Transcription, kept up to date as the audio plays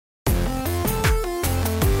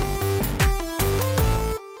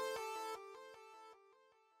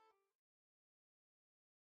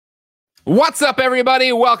What's up,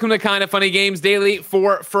 everybody? Welcome to Kinda Funny Games Daily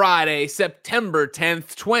for Friday, September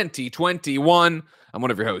 10th, 2021. I'm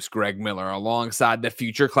one of your hosts, Greg Miller, alongside the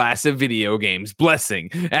future class of video games, Blessing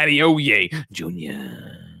Adeoye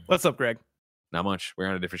Jr. What's up, Greg? Not much. We're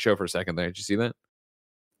on a different show for a second there. Did you see that?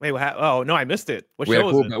 Wait, what? Oh, no, I missed it. What we show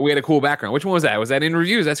was it? We had a cool background. Which one was that? Was that in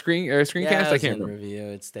review? Is that screencast? Yeah, I can't remember. Review.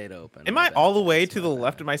 It stayed open. Am I all the way to the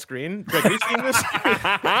left of my screen? Greg, are you seeing this?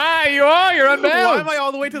 You are. You're unbalanced. Why am I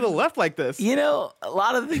all the way to the left like this? You know, a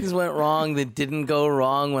lot of things went wrong that didn't go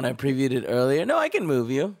wrong when I previewed it earlier. No, I can move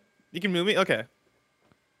you. You can move me? Okay.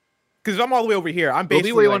 Because if I'm all the way over here, I'm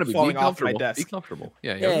basically where you want to falling be off my comfortable. desk. Be comfortable.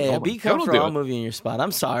 Yeah, Kevin be will comfortable. do I'll it. move you in your spot.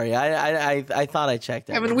 I'm sorry. I thought I checked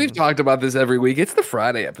out. Kevin, we've talked about this every week. It's the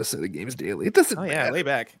Friday episode of Games Daily. It doesn't Oh, yeah, matter. lay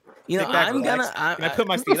back. You know, Kick back, I'm relax. gonna. Can I put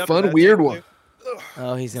my It's feet a up? fun, Is that weird okay? one.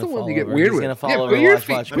 Oh, he's It's the gonna one fall you get over. weird He's with. gonna fall Yeah, over. put your Watch,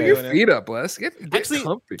 feet, watch, put Greg. your feet up, Les. Get Actually,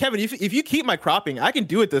 comfy. Kevin, if you keep my cropping, I can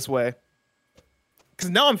do it this way. Because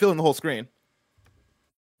now I'm filling the whole screen.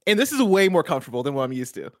 And this is way more comfortable than what I'm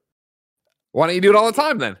used to. Why don't you do it all the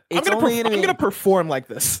time then? It's I'm only going to perform like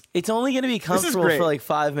this. It's only gonna be comfortable great. for like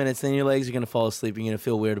 5 minutes. Then your legs are gonna fall asleep. You're gonna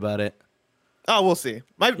feel weird about it. Oh, we'll see.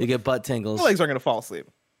 You get butt tingles. My legs aren't going to fall asleep.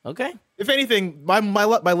 Okay. If anything, my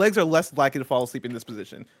legs are less likely to fall asleep in this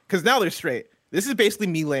position because now they're straight. This is basically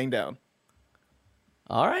me laying down.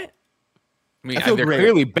 All right. I mean, I feel they're great.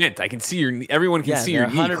 clearly bent. I can see everyone can Yeah, see your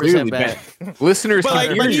they're knee 100% clearly bent. bent. Listeners But can like,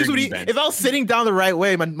 hear my your knees would knee be, bent. if I was sitting down the right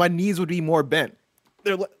way, my knees would be more bent.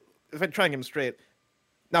 If I try and get them straight.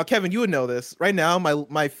 Now, Kevin, you would know this. Right now,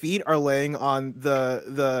 my feet are laying on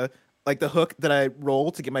the hook that I roll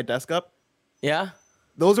to get my desk up. Yeah.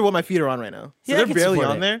 Those are what my feet are on right now. So Yeah, I they're can barely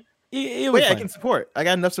support on it. there. You'll But be yeah, I fine. can support. I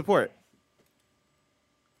got enough support.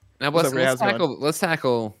 Now, What's let's, up, Ray? How's it going? let's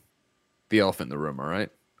tackle the elephant in the room, all right?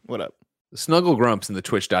 What up? Snuggle Grumps in the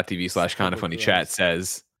twitch.tv/kindafunny chat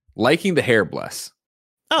says, liking the hair, Bless.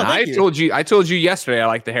 Oh, Now, thank you. I told you yesterday I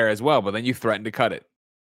like the hair as well, but then you threatened to cut it.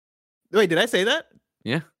 Wait, did I say that?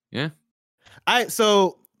 Yeah.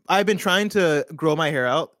 So I've been trying to grow my hair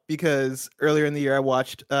out because earlier in the year I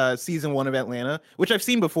watched season 1 of Atlanta, which I've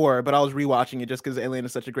seen before, but I was rewatching it just because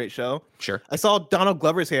Atlanta's such a great show. Sure. I saw Donald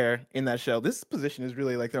Glover's hair in that show. This position is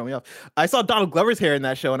really like throwing me off. I saw Donald Glover's hair in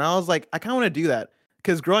that show, and I was like, I kind of want to do that.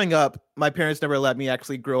 Because growing up, my parents never let me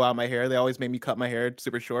actually grow out my hair. They always made me cut my hair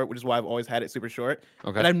super short, which is why I've always had it super short.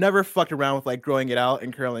 Okay. And I've never fucked around with like growing it out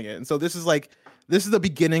and curling it. And so this is the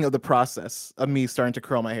beginning of the process of me starting to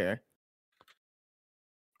curl my hair.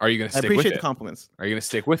 Are you going to I stick with appreciate it? the compliments. Are you going to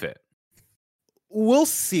stick with it? We'll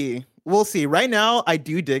see. Right now, I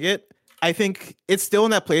do dig it. I think it's still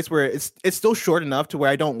in that place where it's still short enough to where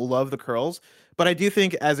I don't love the curls, but I do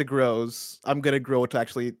think as it grows, I'm gonna grow to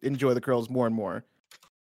actually enjoy the curls more and more.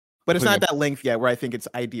 But it's not at that length yet where I think it's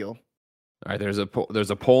ideal. All right, there's a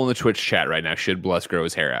poll in the Twitch chat right now. Should Bless grow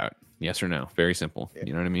his hair out? Yes or no? Very simple. Yeah.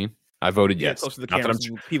 You know what I mean? I voted Get yes. close to the Not that camera I'm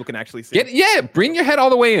so people can actually see. bring your head all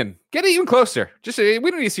the way in. Get it even closer. Just we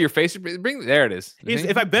don't need to see your face. There it is.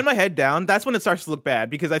 If I bend my head down, that's when it starts to look bad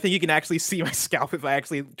because I think you can actually see my scalp if I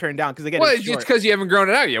actually turn down. Because again, Well, it's it's because you haven't grown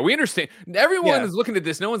it out yet. We understand. Everyone Yeah. is looking at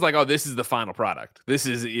this. No one's like, "Oh, this is the final product. This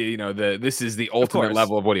is this is the ultimate course.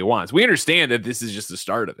 level of what he wants." We understand that this is just the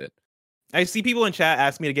start of it. I see people in chat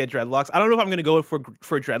ask me to get dreadlocks. I don't know if I'm gonna go for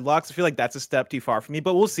dreadlocks. I feel like that's a step too far for me,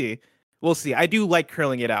 but we'll see. I do like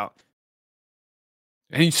curling it out.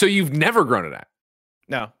 And so you've never grown it out.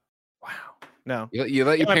 No, Wow. no. You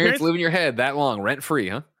let your my parents parents- live in your head that long, rent free,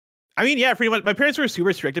 huh? I mean, yeah, pretty much. My parents were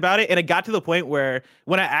super strict about it, and it got to the point where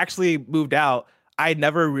when I actually moved out, I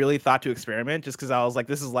never really thought to experiment just because I was like,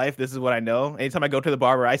 this is life. This is what I know. Anytime I go to the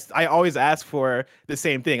barber, I always ask for the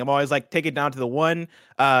same thing. I'm always like, take it down to the one,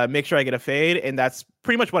 make sure I get a fade. And that's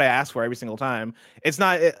pretty much what I ask for every single time. It's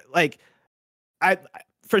not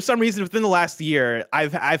for some reason within the last year,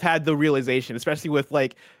 I've had the realization, especially with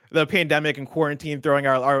like the pandemic and quarantine throwing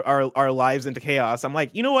our lives into chaos. I'm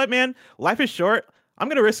like, you know what, man? Life is short. I'm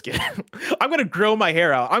going to risk it. I'm going to grow my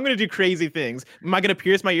hair out. I'm going to do crazy things. Am I going to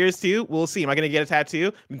pierce my ears too? We'll see. Am I going to get a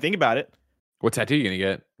tattoo? Think about it. What tattoo are you gonna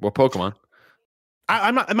get? What Pokemon? I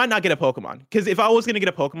might not get a Pokemon because if I was going to get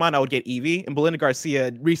a Pokemon, I would get Eevee. And Belinda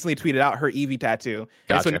Garcia recently tweeted out her Eevee tattoo.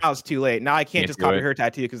 And so Gotcha. now it's too late. Now I can't just do copy it. her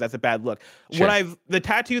tattoo because that's a bad look. Sure. The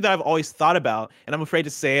tattoo that I've always thought about, and I'm afraid to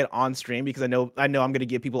say it on stream because I know I'm going to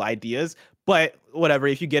give people ideas, But whatever,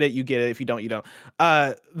 if you get it, you get it. If you don't, you don't.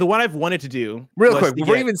 The one I've wanted to do Real was quick, to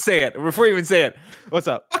before you get- even say it, what's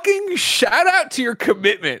up? fucking shout out to your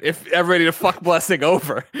commitment if everybody to fuck Blessing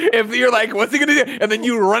over. If you're like, what's he gonna do? And then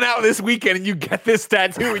you run out this weekend and you get this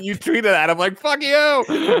tattoo and you tweeted that. I'm like, fuck you.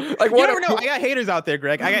 Like, You what? never know. I got haters out there,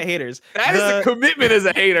 Greg. I got haters. That is a commitment as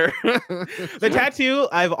a hater. The tattoo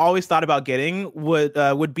I've always thought about getting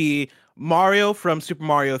would be Mario from Super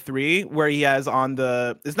Mario 3, where he has on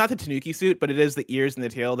it's not the Tanuki suit, but it is the ears and the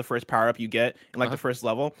tail, the first power up you get in like the first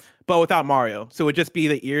level, but without Mario. So it would just be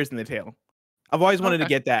the ears and the tail. I've always wanted to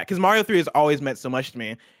get that because Mario 3 has always meant so much to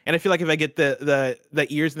me. And I feel like if I get the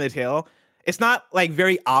ears and the tail, it's not like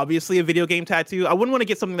very obviously a video game tattoo. I wouldn't want to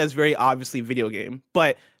get something that's very obviously video game,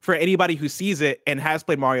 but for anybody who sees it and has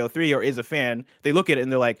played Mario 3 or is a fan, they look at it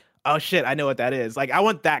and they're like, oh shit, I know what that is. Like, I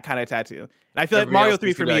want that kind of tattoo. And I feel like Mario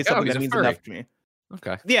 3 for me is something that means enough to me.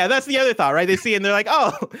 Okay. Yeah, that's the other thought, right? They see it and they're like,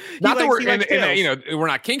 oh, not that likes we're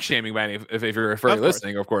not kink shaming by any, if you're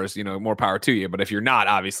listening, of course, more power to you. But if you're not,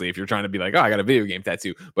 obviously, if you're trying to be like, oh, I got a video game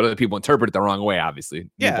tattoo, but other people interpret it the wrong way, obviously.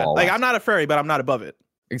 Yeah, like I'm not a furry, but I'm not above it.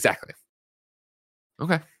 Exactly.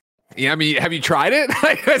 Okay. Yeah, I mean, have you tried it?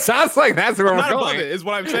 It sounds like that's where I'm we're not going. above it, is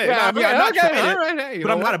what I'm saying. Yeah, I'm not trying it, right, hey,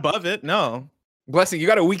 but I'm not above it. No. Blessing, you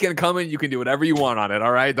got a weekend coming. You can do whatever you want on it.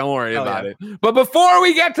 All right. Don't worry about it. But before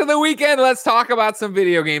we get to the weekend, let's talk about some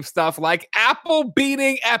video game stuff like Apple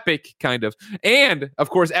beating Epic, kind of. And, of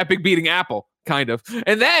course, Epic beating Apple. Kind of.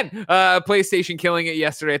 And then PlayStation killing it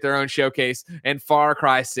yesterday at their own showcase and Far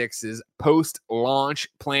Cry 6's post-launch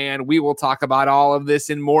plan. We will talk about all of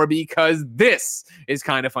this and more because this is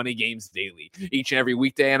Kind of Funny Games Daily. Each and every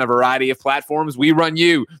weekday on a variety of platforms, we run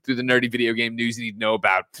you through the nerdy video game news you need to know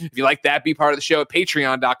about. If you like that, be part of the show at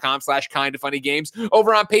patreon.com/kindoffunnygames.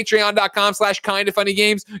 Over on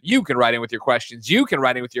patreon.com/kindoffunnygames, you can write in with your questions. You can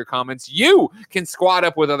write in with your comments. You can squad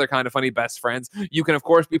up with other Kind of Funny best friends. You can, of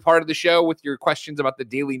course, be part of the show with your questions about the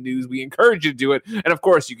daily news. We encourage you to do it. And of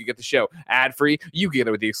course, you can get the show ad-free. You can get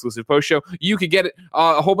it with the exclusive post show. You can get it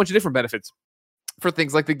a whole bunch of different benefits for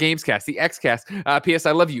things like the Gamescast, the Xcast. P.S.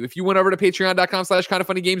 I love you. If you went over to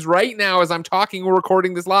patreon.com/kindoffunnygames right now as I'm talking or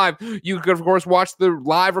recording this live, you could, of course, watch the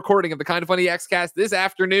live recording of the Kind of Funny Xcast this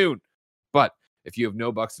afternoon. But if you have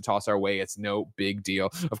no bucks to toss our way, it's no big deal.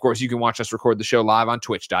 Of course, you can watch us record the show live on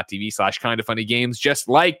twitch.tv/kindoffunnygames, just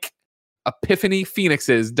like Epiphany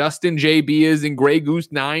Phoenixes, Dustin JB is in Grey Goose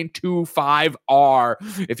 925R.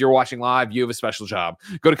 If you're watching live, you have a special job.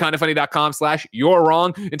 Go to kindoffunny.com/you're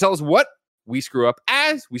wrong and tell us what we screw up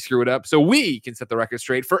as we screw it up so we can set the record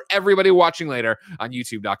straight for everybody watching later on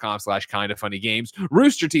youtube.com/kindoffunnygames,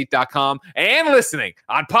 roosterteeth.com, and listening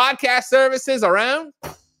on podcast services around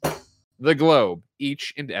the globe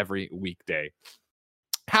each and every weekday.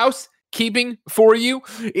 Housekeeping for you.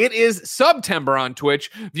 It is September on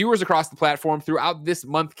Twitch. Viewers across the platform throughout this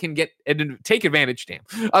month can get and take advantage,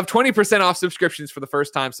 of 20% off subscriptions for the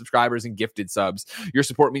first time subscribers and gifted subs. Your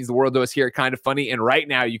support means the world to us here at Kind of Funny, and right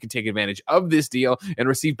now you can take advantage of this deal and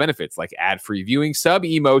receive benefits like ad-free viewing, sub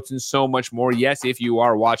emotes, and so much more. Yes, if you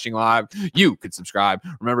are watching live, you could subscribe.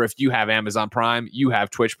 Remember, if you have Amazon Prime, you have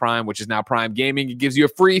Twitch Prime, which is now Prime Gaming. It gives you a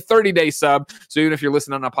free 30-day sub. So even if you're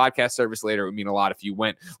listening on a podcast service later, it would mean a lot if you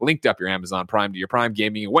linked up your Amazon Prime to your Prime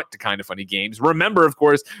Gaming and went to Kind of Funny Games. Remember, of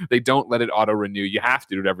course, they don't let it auto-renew. You have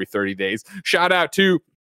to do it every 30 days. Shout out to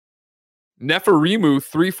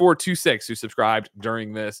Nefarimu3426, who subscribed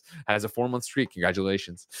during this, has a 4-month streak.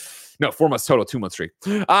 Congratulations. No, 4 months total, 2-month streak.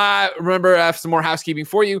 Remember, I have some more housekeeping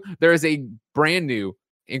for you. There is a brand new,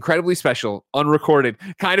 incredibly special, unrecorded,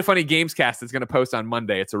 Kind of Funny Gamescast that's going to post on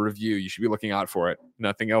Monday. It's a review. You should be looking out for it.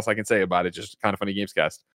 Nothing else I can say about it. Just Kind of Funny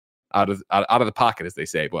Gamescast. Out of the pocket, as they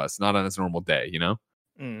say, Bless. Not on its normal day, you know?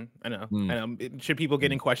 I know. Should people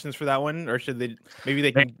get any questions for that one, or should they? Maybe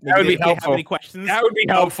they can. That would be helpful. Have any questions? That would be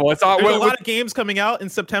helpful. It's all. There's a lot of games coming out in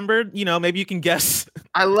September. Maybe you can guess.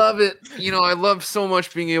 I love it. I love so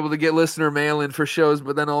much being able to get listener mail in for shows,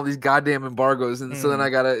 but then all these goddamn embargoes, and so then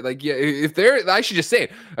I gotta if they're. I should just say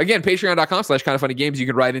it again. Patreon.com/kindoffunnygames. You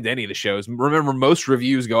can write into any of the shows. Remember, most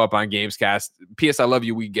reviews go up on Gamescast. P.S. I love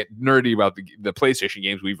you. We get nerdy about the PlayStation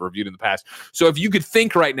games we've reviewed in the past. So if you could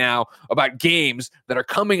think right now about games that are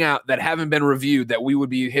coming out that haven't been reviewed that we would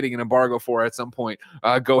be hitting an embargo for at some point,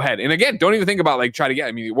 go ahead. And again, don't even think about try to get.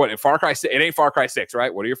 I mean, what Far Cry? It ain't Far Cry 6,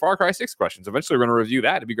 right? What are your Far Cry 6 questions? Eventually, we're going to review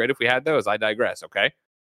that. It'd be great if we had those. I digress. Okay,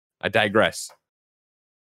 I digress.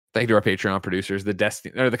 Thank you to our Patreon producers, the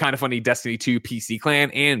Kind of Funny Destiny 2 PC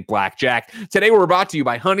Clan and Blackjack. Today, we're brought to you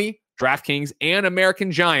by Honey, DraftKings, and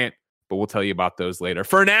American Giant. But we'll tell you about those later.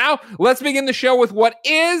 For now, let's begin the show with what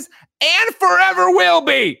is and forever will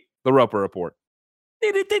be the Roper Report.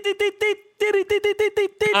 Time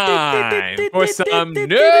for some news.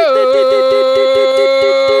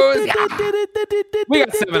 We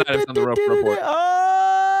got 7 items on the rope report.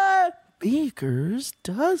 Baker's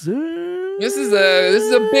dozen. This is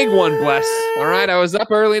a big one, bless. All right, I was up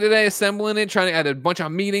early today assembling it, I had a bunch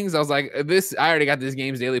of meetings. I was like, I already got this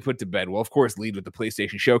Games Daily put to bed. Well, of course, lead with the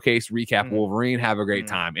PlayStation Showcase, recap Wolverine, have a great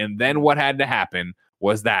time. And then what had to happen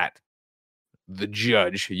was that the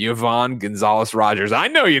judge, Yvonne Gonzalez Rogers. I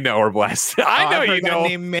know you know her, bless. I've heard that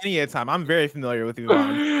name many a time. I'm very familiar with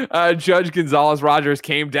Yvonne. Judge Gonzalez Rogers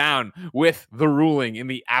came down with the ruling in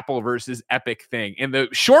the Apple versus Epic thing. And the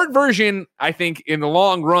short version, I think, in the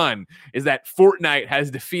long run, is that Fortnite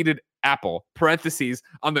has defeated Apple, parentheses,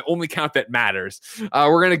 on the only count that matters.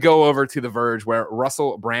 We're going to go over to The Verge, where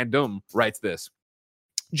Russell Brandom writes this.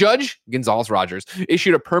 Judge Gonzalez Rogers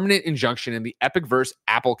issued a permanent injunction in the Epic vs.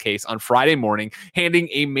 Apple case on Friday morning, handing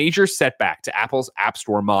a major setback to Apple's App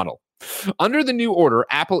Store model. Under the new order,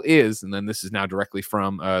 Apple is, and then this is now directly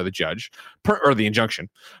from the judge, or the injunction,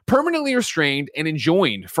 permanently restrained and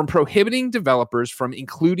enjoined from prohibiting developers from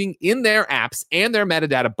including in their apps and their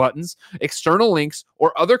metadata buttons, external links,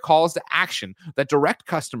 or other calls to action that direct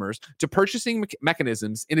customers to purchasing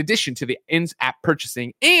mechanisms in addition to the in-app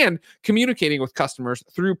purchasing and communicating with customers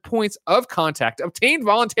through points of contact obtained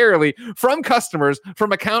voluntarily from customers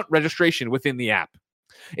from account registration within the app.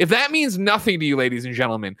 If that means nothing to you, ladies and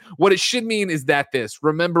gentlemen, what it should mean is that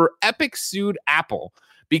remember, Epic sued Apple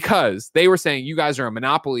because they were saying you guys are a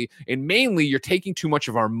monopoly and mainly you're taking too much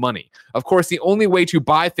of our money. Of course, the only way to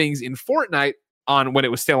buy things in Fortnite when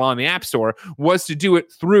it was still on the App Store was to do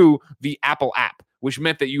it through the Apple app, which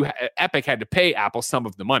meant that Epic had to pay Apple some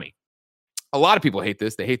of the money. A lot of people hate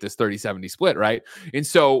this. They hate this 30-70 split, right? And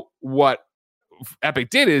so what Epic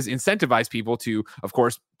did is incentivize people to, of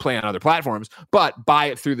course, play on other platforms, but buy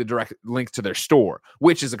it through the direct link to their store,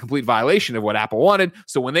 which is a complete violation of what Apple wanted.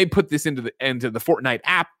 So when they put this into the Fortnite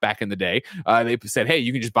app back in the day, they said, hey,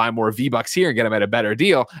 you can just buy more V-Bucks here and get them at a better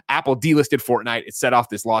deal. Apple delisted Fortnite. It set off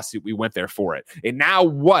this lawsuit. We went there for it. And now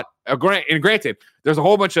what? And granted, there's a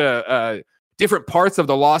whole bunch of different parts of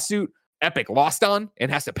the lawsuit Epic lost on and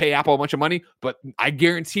has to pay Apple a bunch of money, but I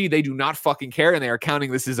guarantee they do not fucking care, and they are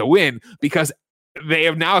counting this as a win because they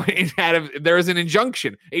have now there is an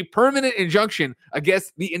injunction, a permanent injunction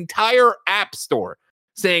against the entire App Store,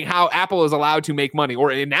 saying how Apple is allowed to make money,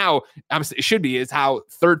 or now it should be, is how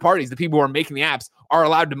third parties, the people who are making the apps, are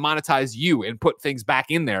allowed to monetize you and put things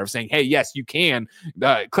back in there of saying, hey, yes, you can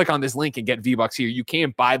click on this link and get V-Bucks here. You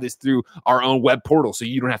can buy this through our own web portal, so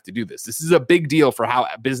you don't have to do this. This is a big deal for how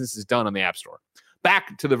business is done on the App Store.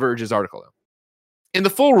 Back to The Verge's article, though. In the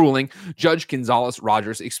full ruling, Judge Gonzalez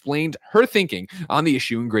Rogers explained her thinking on the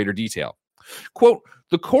issue in greater detail. Quote,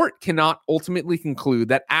 the court cannot ultimately conclude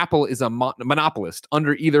that Apple is a monopolist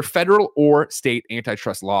under either federal or state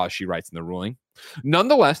antitrust laws, she writes in the ruling.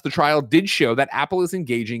 Nonetheless, the trial did show that Apple is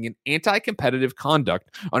engaging in anti-competitive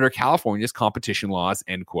conduct under California's competition laws,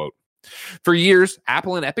 end quote. For years,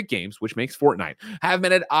 Apple and Epic Games, which makes Fortnite, have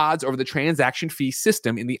been at odds over the transaction fee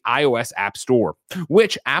system in the iOS App Store,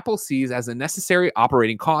 which Apple sees as a necessary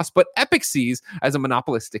operating cost, but Epic sees as a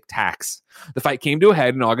monopolistic tax. The fight came to a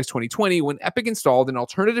head in August 2020 when Epic installed an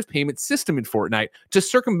alternative payment system in Fortnite to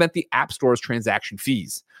circumvent the App Store's transaction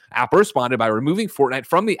fees. Apple responded by removing Fortnite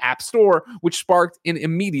from the App Store, which sparked an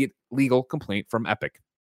immediate legal complaint from Epic.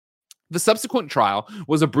 The subsequent trial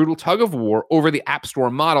was a brutal tug of war over the App Store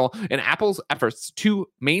model and Apple's efforts to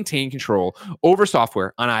maintain control over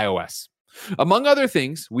software on iOS. Among other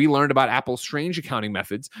things, we learned about Apple's strange accounting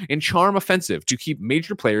methods and charm offensive to keep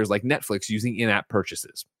major players like Netflix using in-app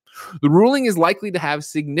purchases. The ruling is likely to have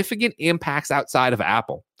significant impacts outside of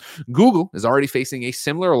Apple. Google is already facing a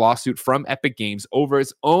similar lawsuit from Epic Games over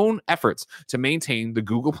its own efforts to maintain the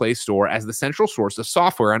Google Play Store as the central source of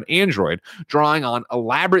software on Android, drawing on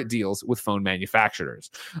elaborate deals with phone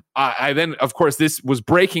manufacturers. I then, of course, this was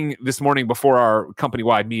breaking this morning before our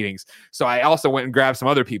company-wide meetings, so I also went and grabbed some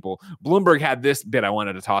other people. Bloomberg had this bit I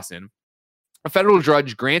wanted to toss in. A federal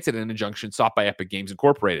judge granted an injunction sought by Epic Games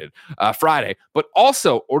Incorporated Friday, but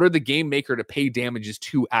also ordered the game maker to pay damages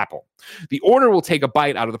to Apple. The order will take a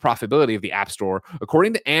bite out of the profitability of the App Store.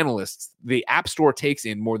 According to analysts, the App Store takes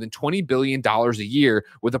in more than $20 billion a year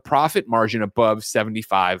with a profit margin above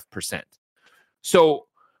 75%. So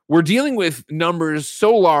we're dealing with numbers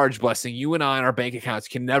so large, Blessing, you and I and our bank accounts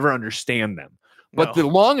can never understand them. But the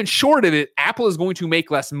long and short of it, Apple is going to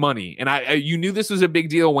make less money. And you knew this was a big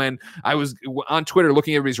deal when I was on Twitter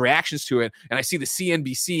looking at everybody's reactions to it. And I see the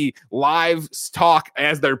CNBC live talk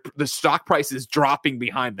as the stock price is dropping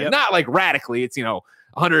behind them. Yep. Not like radically. It's,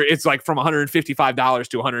 It's like from $155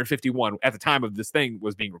 to $151 at the time of this thing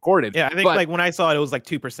was being recorded. Yeah, I think like when I saw it, it was like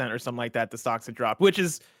 2% or something like that. The stocks had dropped, which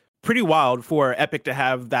is pretty wild for Epic to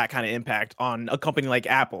have that kind of impact on a company like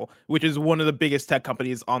Apple, which is one of the biggest tech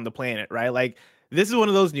companies on the planet, right? Like this is one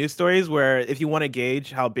of those news stories where if you want to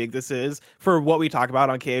gauge how big this is for what we talk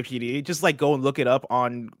about on KFGD, just like go and look it up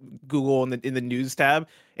on Google in the news tab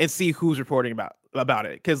and see who's reporting about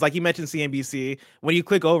it. Because like you mentioned CNBC, when you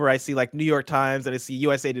click over, I see like New York Times and I see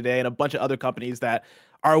USA Today and a bunch of other companies that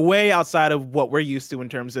are way outside of what we're used to in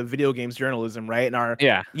terms of video games journalism, right? And our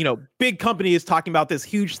big companies talking about this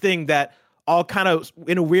huge thing that all kind of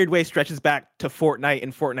in a weird way stretches back to Fortnite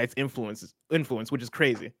and Fortnite's influence, which is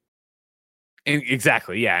crazy. And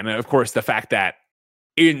exactly, yeah. And of course, the fact that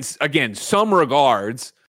in, again, some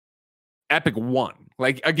regards, Epic won.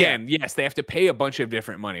 Like, again, yes, they have to pay a bunch of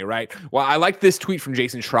different money, right? Well, I like this tweet from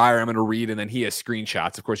Jason Schreier. I'm going to read, and then he has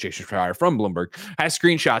screenshots. Of course, Jason Schreier from Bloomberg has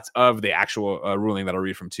screenshots of the actual ruling that I'll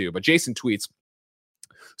read from too. But Jason tweets,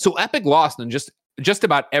 so Epic lost on just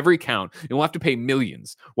about every count and will have to pay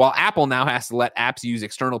millions, while Apple now has to let apps use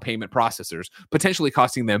external payment processors, potentially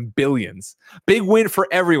costing them billions. Big win for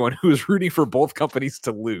everyone who is rooting for both companies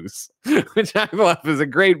to lose, which I love is a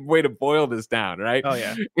great way to boil this down, right? Oh,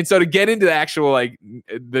 yeah. And so to get into the actual, like,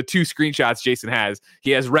 the two screenshots Jason has,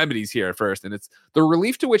 he has remedies here first, and it's the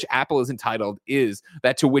relief to which Apple is entitled is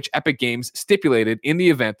that to which Epic Games stipulated in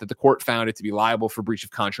the event that the court found it to be liable for breach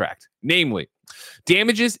of contract, namely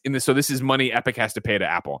damages in this. So this is money Epic has to pay to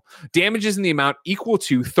Apple. Damages in the amount equal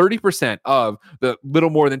to 30% of the little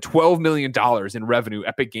more than $12 million in revenue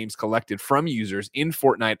Epic Games collected from users in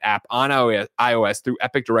Fortnite app on iOS through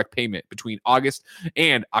Epic Direct Payment between August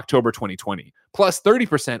and October 2020, plus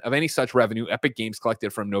 30% of any such revenue Epic Games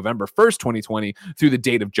collected from November 1st, 2020 through the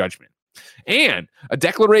date of judgment. And a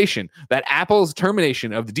declaration that Apple's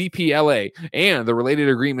termination of the DPLA and the related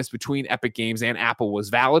agreements between Epic Games and Apple was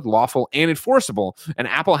valid, lawful, and enforceable, and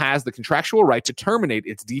Apple has the contractual right to terminate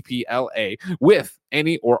its DPLA with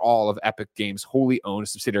any or all of Epic Games' wholly owned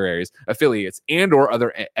subsidiaries, affiliates, and or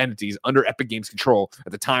other entities under Epic Games' control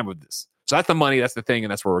at the time of this. So that's the money, that's the thing,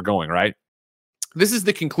 and that's where we're going, right? This is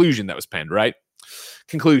the conclusion that was penned, right?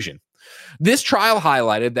 Conclusion. This trial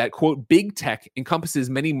highlighted that, quote, big tech encompasses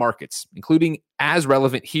many markets, including, as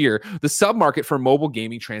relevant here, the submarket for mobile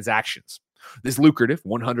gaming transactions. This lucrative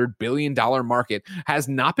 $100 billion market has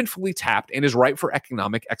not been fully tapped and is ripe for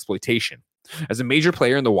economic exploitation. As a major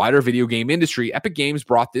player in the wider video game industry, Epic Games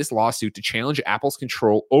brought this lawsuit to challenge Apple's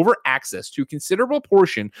control over access to a considerable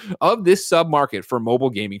portion of this submarket for mobile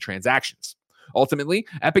gaming transactions. Ultimately,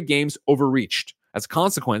 Epic Games overreached. As a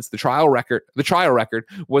consequence, the trial record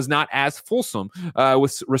was not as fulsome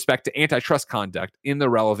with respect to antitrust conduct in the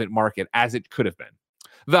relevant market as it could have been.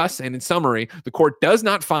 Thus, and in summary, the court does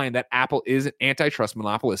not find that Apple is antitrust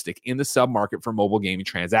monopolistic in the submarket for mobile gaming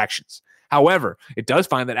transactions. However, it does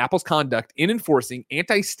find that Apple's conduct in enforcing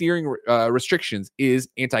anti-steering restrictions is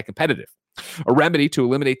anti-competitive. A remedy to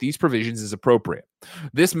eliminate these provisions is appropriate.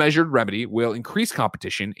 This measured remedy will increase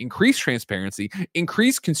competition, increase transparency,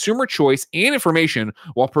 increase consumer choice and information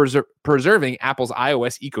while preserving Apple's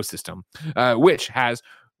iOS ecosystem, which has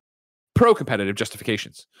pro-competitive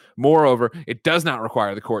justifications. Moreover, it does not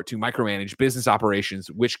require the court to micromanage business operations,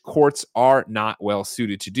 which courts are not well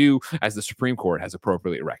suited to do, as the Supreme Court has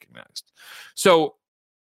appropriately recognized. So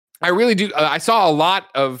I really do. I saw a lot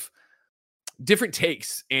of different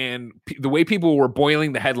takes and the way people were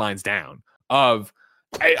boiling the headlines down of,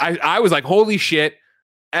 I was like, holy shit,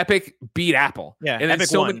 Epic beat Apple. Yeah, and then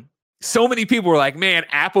Epic so many people were like, man,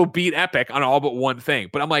 Apple beat Epic on all but one thing.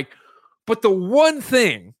 But I'm like, but the one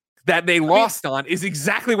thing that they lost on is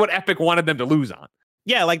exactly what Epic wanted them to lose on.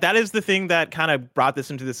 Yeah, like that is the thing that kind of brought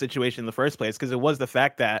this into the situation in the first place, because it was the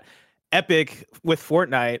fact that Epic with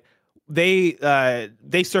Fortnite,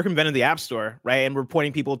 they circumvented the App Store, right, and were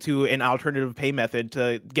pointing people to an alternative pay method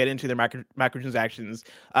to get into their microtransactions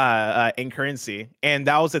in currency, and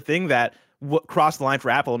that was the thing that crossed the line for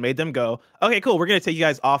Apple and made them go, okay, cool, we're going to take you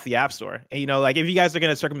guys off the App Store. And, like, if you guys are going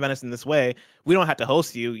to circumvent us in this way, we don't have to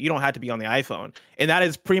host you. You don't have to be on the iPhone. And that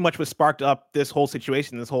is pretty much what sparked up this whole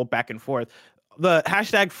situation, this whole back and forth. The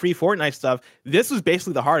hashtag free Fortnite stuff, this was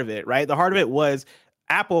basically the heart of it, right? The heart of it was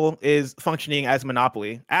Apple is functioning as a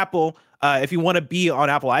monopoly. Apple, if you want to be on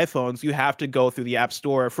Apple iPhones, you have to go through the App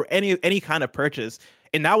Store for any kind of purchase.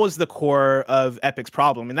 And that was the core of Epic's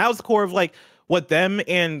problem. And that was the core of, like, what them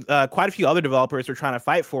and quite a few other developers were trying to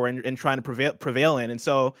fight for and trying to prevail in. And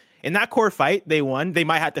so in that core fight, they won. They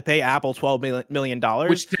might have to pay Apple $12 million.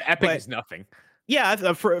 Which to Epic is nothing.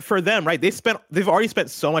 Yeah, for them, right? They've already spent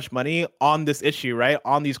so much money on this issue, right?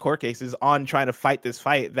 On these court cases, on trying to fight this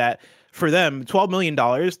fight, that for them, $12 million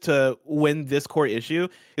to win this court issue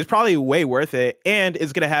is probably way worth it, and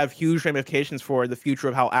is going to have huge ramifications for the future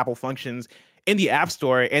of how Apple functions in the App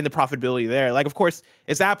Store and the profitability there. Like, of course,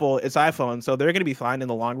 it's Apple, it's iPhone, so they're going to be fine in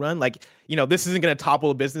the long run. Like, this isn't going to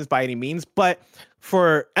topple a business by any means, but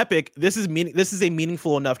for Epic, this is a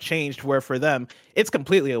meaningful enough change to where for them it's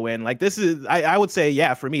completely a win. Like, this is, I would say,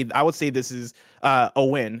 yeah, for me, I would say this is a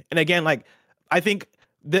win. And again, like, I think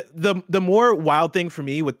the more wild thing for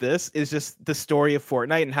me with this is just the story of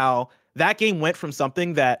Fortnite and how that game went from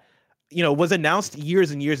something that was announced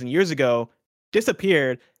years and years and years ago,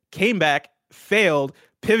 disappeared, came back, failed,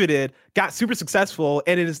 pivoted, got super successful,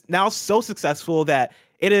 and it is now so successful that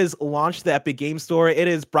it has launched the Epic Game Store. It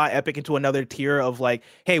has brought Epic into another tier of like,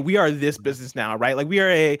 hey, we are this business now, right? Like, we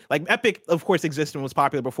are Epic, of course, existed and was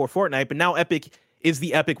popular before Fortnite, but now Epic is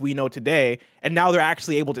the Epic we know today. And now they're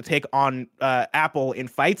actually able to take on Apple in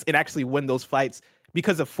fights and actually win those fights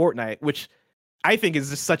because of Fortnite, which I think is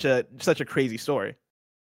just such a crazy story.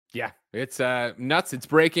 Yeah, it's nuts. It's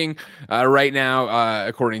breaking right now.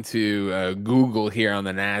 According to Google here on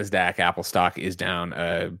the NASDAQ, Apple stock is down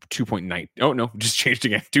 2.9. Oh, no, just changed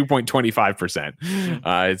again. 2.25%.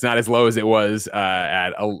 It's not as low as it was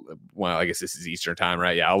at, well, I guess this is Eastern time,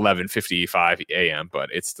 right? Yeah, 11:55 a.m., but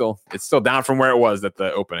it's still down from where it was at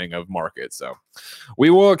the opening of market. So we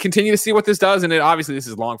will continue to see what this does. And obviously this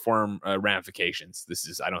is long form ramifications. This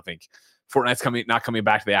is, I don't think, Fortnite's not coming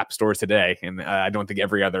back to the app stores today, and I don't think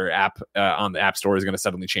every other app on the app store is going to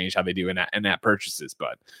suddenly change how they do in-app purchases.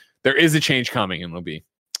 But there is a change coming, and it'll be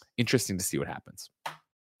interesting to see what happens.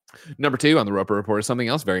 Number 2 on the Roper Report is something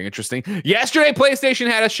else very interesting. Yesterday, PlayStation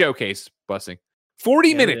had a showcase. Blessing.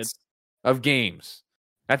 40 minutes of games.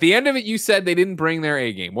 At the end of it, you said they didn't bring their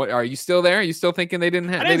A game. What, are you still there? Are you still thinking they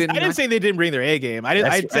didn't have? I didn't say they didn't bring their A game.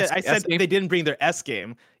 I said game? they didn't bring their S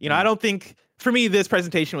game. I don't think. For me, this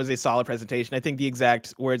presentation was a solid presentation. I think the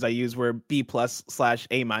exact words I used were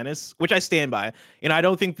B+/A-, which I stand by. I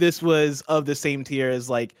don't think this was of the same tier as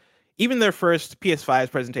like even their first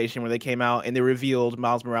PS5 presentation where they came out and they revealed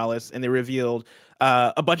Miles Morales and they revealed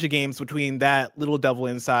a bunch of games between that, Little Devil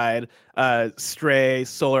Inside, Stray,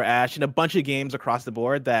 Solar Ash, and a bunch of games across the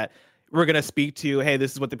board that we're going to speak to, hey,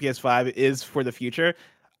 this is what the PS5 is for the future.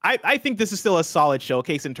 I think this is still a solid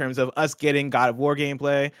showcase in terms of us getting God of War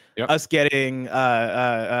gameplay, us getting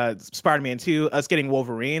Spider-Man 2, us getting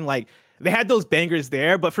Wolverine. Like, they had those bangers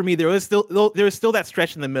there, but for me, there was still that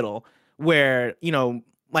stretch in the middle where,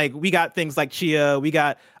 like, we got things like Chia, we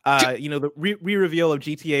got the re-reveal of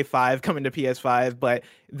GTA 5 coming to PS5, but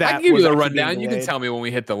that I can give you the rundown. You can tell me when we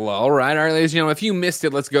hit the low, right? All right, ladies, if you missed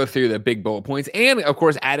it, let's go through the big bullet points and, of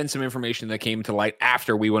course, add in some information that came to light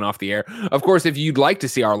after we went off the air. Of course, if you'd like to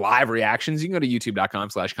see our live reactions, you can go to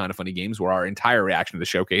youtube.com/kindoffunnygames, where our entire reaction to the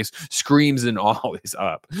showcase screams and all is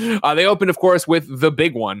up. They opened, of course, with the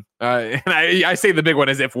big one. And I say the big one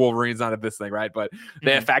as if Wolverine's not at this thing, right? But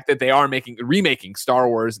the fact that they are remaking Star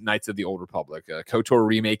Wars Knights of the Old Republic. KOTOR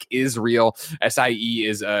remake is real. SIE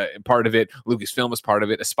is part of it. Lucasfilm is part of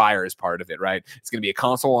it. Aspire is part of it, right? It's going to be a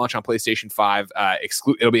console launch on PlayStation 5.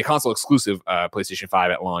 It'll be a console exclusive PlayStation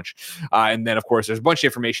 5 at launch. And then, of course, there's a bunch of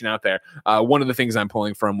information out there. One of the things I'm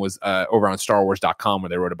pulling from was over on StarWars.com where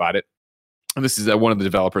they wrote about it. And this is one of the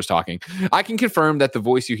developers talking. I can confirm that the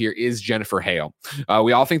voice you hear is Jennifer Hale.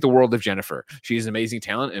 We all think the world of Jennifer. She is an amazing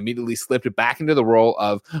talent and immediately slipped back into the role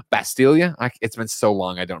of Bastilia. It's been so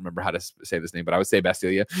long, I don't remember how to say this name, but I would say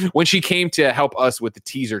Bastilia, when she came to help us with the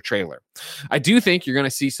teaser trailer. I do think you're going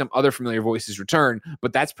to see some other familiar voices return,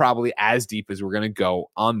 but that's probably as deep as we're going to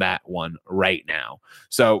go on that one right now.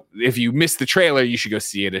 So if you missed the trailer, you should go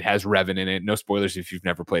see it. It has Revan in it. No spoilers if you've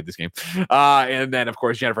never played this game. And then, of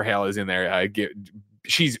course, Jennifer Hale is in there.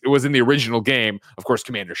 She was in the original game, of course,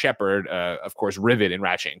 Commander Shepard, of course, Rivet and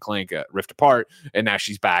Ratchet and Clank, Rift Apart, and now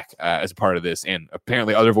she's back as a part of this, and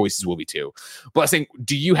apparently other voices will be too. Blessing,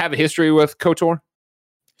 do you have a history with KOTOR?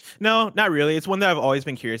 No, not really. It's one that I've always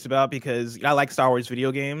been curious about because I like Star Wars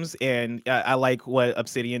video games and I like what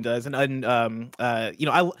Obsidian does. And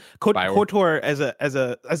KOTOR as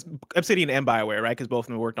Obsidian and BioWare, right? Because both of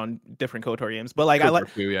them worked on different KOTOR games. But like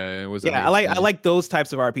KOTOR I like those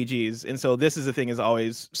types of RPGs, and so this is the thing has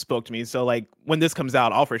always spoke to me. So like when this comes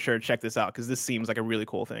out, I'll for sure check this out because this seems like a really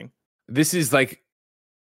cool thing. This is like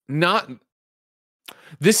not.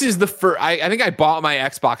 This is the first. I think I bought my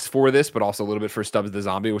Xbox for this, but also a little bit for Stubbs the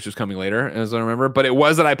Zombie, which was coming later, as I remember. But it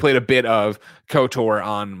was that I played a bit of KOTOR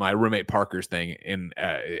on my roommate Parker's thing, and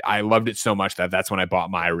I loved it so much that that's when I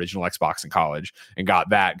bought my original Xbox in college and got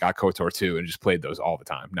KOTOR 2, and just played those all the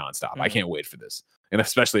time, nonstop. I can't wait for this, and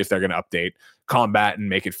especially if they're going to update combat and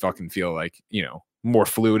make it fucking feel like, you know, more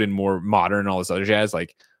fluid and more modern and all this other jazz.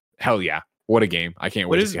 Like, hell yeah, what a game! I can't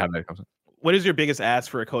wait to see how that comes. What is your biggest ask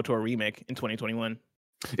for a KOTOR remake in 2021?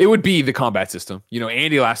 It would be the combat system. You know,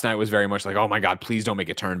 Andy last night was very much like, "Oh my god, please don't make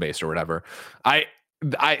it turn-based or whatever."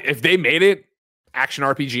 If they made it action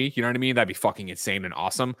RPG, you know what I mean? That'd be fucking insane and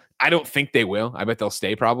awesome. I don't think they will. I bet they'll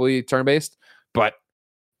stay probably turn-based, but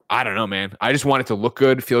I don't know, man. I just want it to look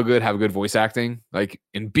good, feel good, have good voice acting, like,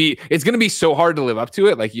 and it's going to be so hard to live up to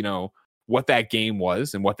it. Like, you know, what that game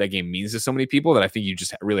was and what that game means to so many people, that I think you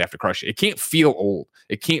just really have to crush it. It can't feel old.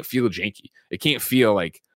 It can't feel janky. It can't feel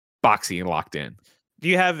like boxy and locked in. Do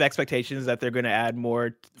you have expectations that they're going to add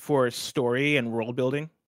more for story and world building?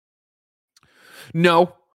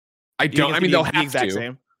 No, I don't. I mean, they'll have the exact to.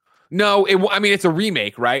 Same? No, I mean, it's a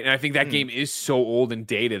remake, right? And I think that game is so old and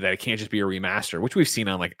dated that it can't just be a remaster, which we've seen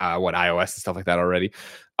on like iOS and stuff like that already.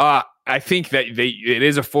 I think that it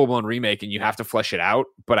is a full blown remake, and you have to flesh it out.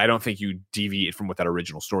 But I don't think you deviate from what that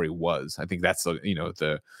original story was. I think that's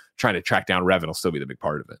the trying to track down Revan will still be the big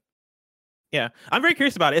part of it. Yeah, I'm very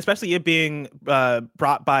curious about it, especially it being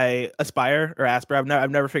brought by Aspyr or Aspyr.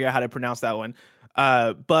 I've never figured out how to pronounce that one.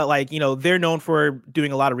 But like, you know, they're known for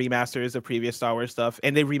doing a lot of remasters of previous Star Wars stuff,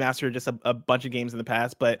 and they remastered just a bunch of games in the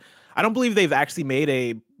past. But I don't believe they've actually made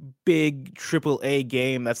a big AAA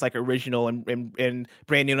game that's like original and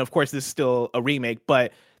brand new. And of course, this is still a remake,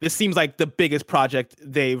 but this seems like the biggest project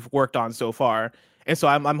they've worked on so far. And so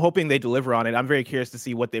I'm hoping they deliver on it. I'm very curious to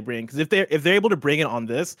see what they bring, because if they're able to bring it on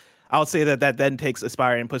this, I would say that then takes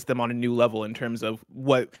Aspyr and puts them on a new level in terms of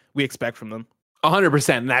what we expect from them.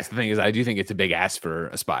 100%. And that's the thing, is I do think it's a big ask for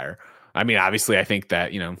Aspyr. I mean, obviously, I think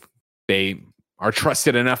that, you know, they are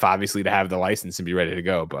trusted enough, obviously, to have the license and be ready to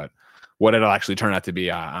go. But what it'll actually turn out to be,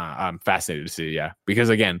 I'm fascinated to see. Yeah, because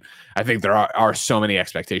again, I think there are so many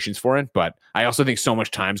expectations for it, but I also think so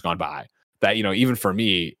much time's gone by that, you know, even for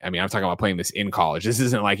me, I mean, I'm talking about playing this in college. This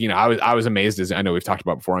isn't like, you know, I was amazed, as I know we've talked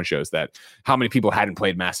about before on shows, that how many people hadn't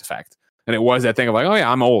played Mass Effect. And it was that thing of like, oh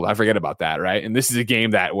yeah, I'm old, I forget about that, right? And this is a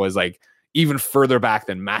game that was like even further back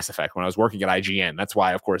than Mass Effect when I was working at IGN. That's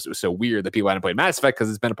why, of course, it was so weird that people hadn't played Mass Effect, because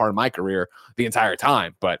it's been a part of my career the entire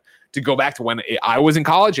time. But to go back to when I was in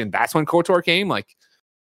college and that's when KOTOR came, like,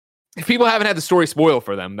 if people haven't had the story spoiled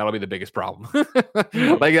for them, that'll be the biggest problem.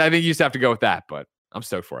 Like, I think you just have to go with that, but I'm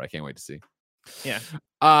stoked for it. I can't wait to see. Yeah.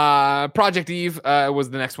 Project Eve was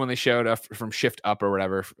the next one they showed from Shift Up or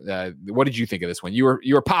whatever. What did you think of this one? You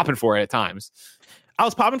were popping for it at times. I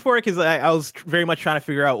was popping for it because I was very much trying to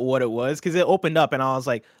figure out what it was, because it opened up and I was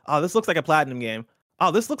like, oh, this looks like a Platinum game. Oh,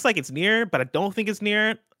 this looks like it's near, but I don't think it's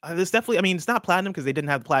near. This definitely, I mean, it's not Platinum because they didn't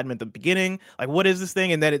have Platinum at the beginning. Like, what is this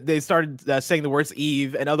thing? And then they started saying the words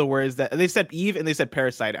Eve and other words that they said Eve and they said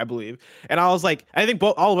Parasite, I believe. And I was like, I think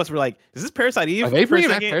all of us were like, is this Parasite Eve? Are they bringing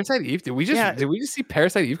back Parasite Eve? Did we just see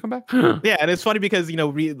Parasite Eve come back? Yeah, and it's funny because, you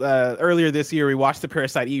know, earlier this year we watched the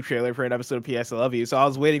Parasite Eve trailer for an episode of PS I Love You. So I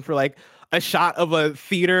was waiting for like a shot of a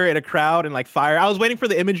theater and a crowd and like fire. I was waiting for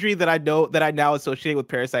the imagery that I now associate with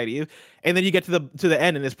Parasite Eve. And then you get to the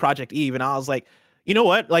end and it's Project Eve, and I was like, you know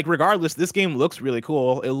what? Like, regardless, this game looks really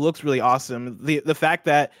cool. It looks really awesome. The fact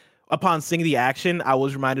that upon seeing the action, I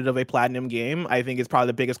was reminded of a Platinum game, I think is probably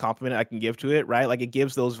the biggest compliment I can give to it, right? Like, it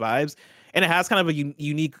gives those vibes, and it has kind of a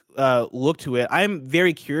unique look to it. I'm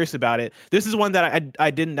very curious about it. This is one that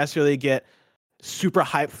I didn't necessarily get super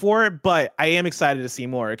hyped for, but I am excited to see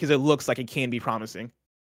more because it looks like it can be promising.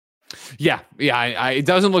 Yeah. It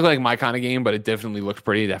doesn't look like my kind of game, but it definitely looked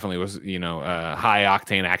pretty. It definitely was, you know, high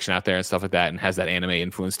octane action out there and stuff like that, and has that anime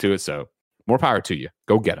influence to it. So more power to you.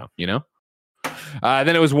 Go get them, you know?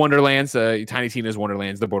 Then it was Wonderlands, Tiny Tina's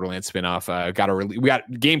Wonderlands, the Borderlands spinoff. We got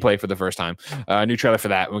gameplay for the first time, new trailer for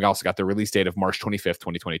that. We also got the release date of March 25th,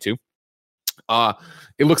 2022.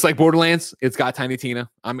 It looks like Borderlands. It's got Tiny Tina.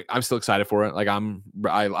 I'm still excited for it. Like,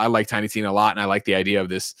 I like Tiny Tina a lot, and I like the idea of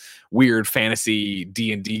this weird fantasy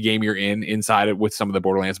D&D game you're inside it with some of the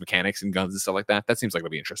Borderlands mechanics and guns and stuff like that. That seems like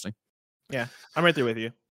it'll be interesting. Yeah, I'm right there with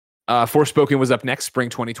you. Forspoken was up next, spring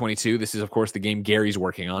 2022. This is, of course, the game Gary's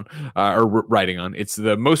working on or writing on. It's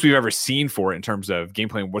the most we've ever seen for it in terms of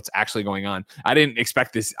gameplay and what's actually going on. I didn't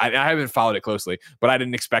expect this. I haven't followed it closely, but I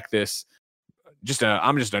didn't expect this.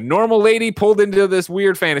 I'm just a normal lady pulled into this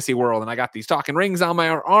weird fantasy world, and I got these talking rings on my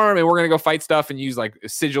arm, and we're gonna go fight stuff and use like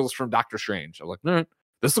sigils from Doctor Strange. I'm like, all right,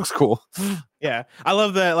 This looks cool. Yeah, I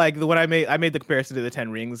love that. Like when I made the comparison to the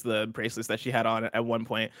 10 rings, the bracelets that she had on at one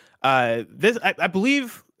point. This I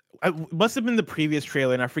believe must have been the previous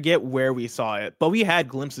trailer, and I forget where we saw it, but we had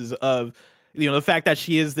glimpses of the fact that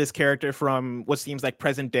she is this character from what seems like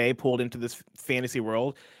present day pulled into this fantasy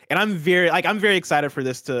world, and I'm very excited for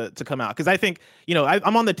this to come out because I think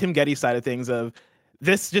I'm on the Tim Getty side of things of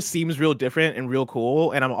this just seems real different and real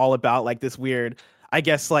cool, and I'm all about like this weird, I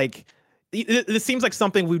guess like. This seems like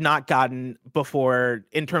something we've not gotten before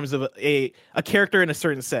in terms of a character in a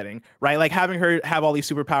certain setting, right? Like having her have all these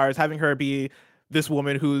superpowers, having her be this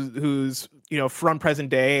woman who's from present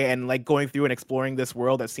day and like going through and exploring this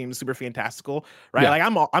world that seems super fantastical, right? Yeah.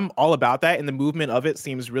 Like I'm all about that, and the movement of it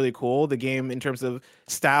seems really cool. The game in terms of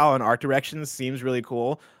style and art directions seems really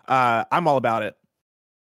cool. I'm all about it.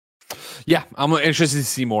 Yeah, I'm interested to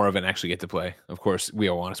see more of it and actually get to play. Of course, we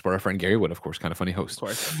all want to support our friend Gary Wood, of course, kind of funny host. Of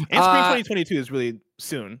course. And spring 2022 is really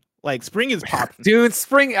soon. Like spring is popping. Dude,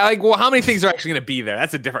 spring, like, well, how many things are actually going to be there?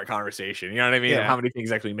 That's a different conversation. You know what I mean? Yeah. How many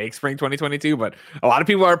things actually make spring 2022? But a lot of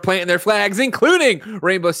people are planting their flags, including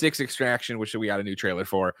Rainbow Six Extraction, which we got a new trailer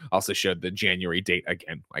for. Also showed the January date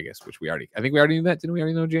again, I guess, which I think we already knew that. Didn't we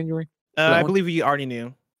already know January? I believe we already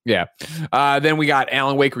knew. Yeah. Then we got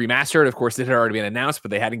Alan Wake Remastered. Of course, it had already been announced, but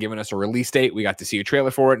they hadn't given us a release date. We got to see a trailer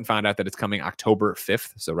for it and found out that it's coming October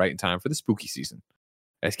 5th. So right in time for the spooky season.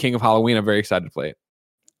 As King of Halloween, I'm very excited to play it.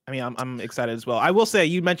 I mean, I'm excited as well. I will say,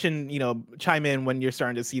 you mentioned, chime in when you're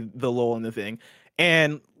starting to see the lull in the thing.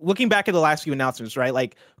 And looking back at the last few announcements, right?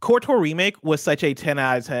 Like KOTOR Remake was such a 10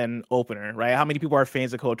 out of 10 opener, right? How many people are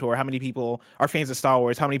fans of KOTOR? How many people are fans of Star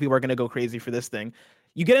Wars? How many people are going to go crazy for this thing?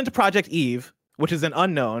 You get into Project Eve, which is an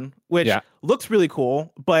unknown, which looks really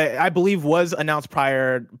cool, but I believe was announced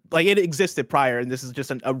prior, like it existed prior, and this is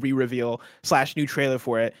just a re-reveal / new trailer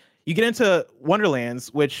for it. You get into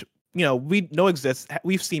Wonderlands, which, we know exists,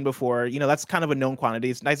 we've seen before, that's kind of a known quantity.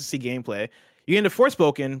 It's nice to see gameplay. You get into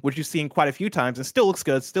Forspoken, which you've seen quite a few times, and still looks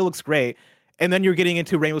good, still looks great. And then you're getting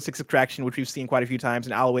into Rainbow Six Extraction, which we've seen quite a few times,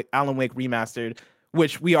 and Alan Wake Remastered,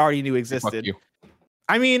 which we already knew existed.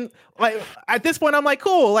 I mean, like at this point, I'm like,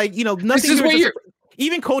 cool. Like, nothing.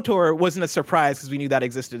 Even KOTOR wasn't a surprise because we knew that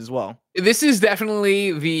existed as well. This is definitely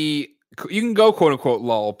you can go quote unquote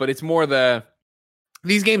lull, but it's more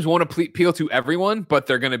these games won't appeal to everyone, but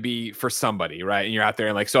they're going to be for somebody, right? And you're out there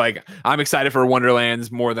and I'm excited for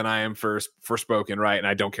Wonderlands more than I am for Forspoken, right? And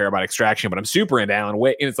I don't care about Extraction, but I'm super into Alan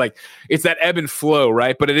Wake. And it's that ebb and flow,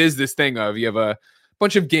 right? But it is this thing of you have a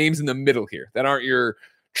bunch of games in the middle here that aren't your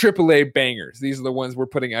AAA bangers. These are the ones we're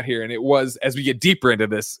putting out here. And it was, as we get deeper into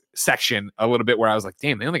this section, a little bit where I was like,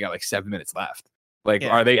 damn, they only got like 7 minutes left.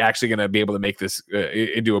 Are they actually going to be able to make this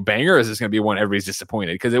into a banger, or is this going to be one everybody's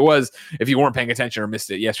disappointed? Because it was, if you weren't paying attention or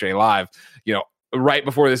missed it yesterday live, right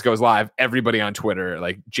before this goes live, everybody on Twitter,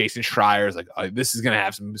 like Jason Schreier is like, oh, this is going to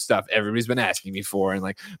have some stuff everybody's been asking me for. And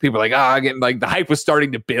like people are like, again, like the hype was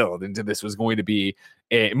starting to build into this was going to be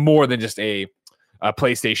more than just a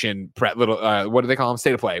PlayStation what do they call them?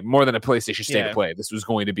 State of play. More than a PlayStation state of play. This was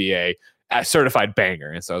going to be a certified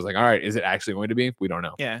banger. And so I was like, all right, is it actually going to be? We don't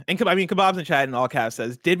know. Yeah. And Kebabs in chat in all caps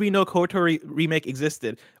says, did we know KOTOR remake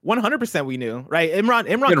existed? 100% we knew, right? Imran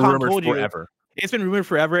Khan told you. It's been rumored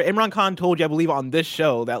forever. Imran Khan told you, I believe, on this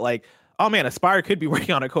show that like, oh man, Aspyr could be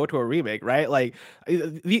working on a KOTOR remake, right? Like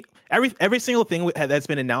every single thing that's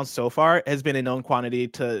been announced so far has been a known quantity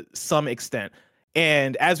to some extent.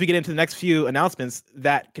 And as we get into the next few announcements,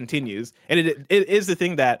 that continues. And it is the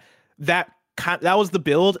thing that was the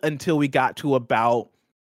build until we got to about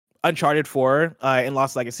Uncharted 4 and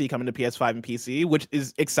Lost Legacy coming to PS5 and PC, which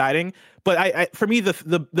is exciting. But for me,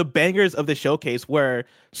 the bangers of the showcase were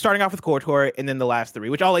starting off with KOTOR and then the last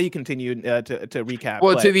three, which I'll let you continue to recap.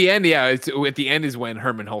 Well, to the end, at the end is when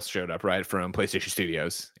Herman Hulst showed up, right, from PlayStation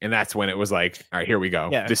Studios. And that's when it was like, all right, here we go.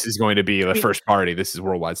 Yeah. This is going to be the first party. This is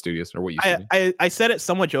Worldwide Studios, or what you said. I said it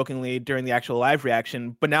somewhat jokingly during the actual live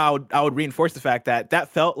reaction, but now I would reinforce the fact that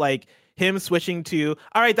felt like him switching to,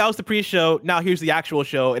 all right, that was the pre-show. Now here's the actual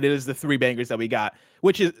show, and it is the three bangers that we got,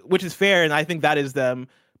 which is fair, and I think that is them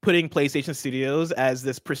putting PlayStation Studios as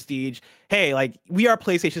this prestige. Hey, like we are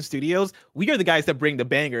PlayStation Studios. We are the guys that bring the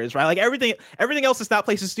bangers, right? Like everything else is not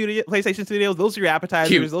PlayStation Studios. Those are your appetizers.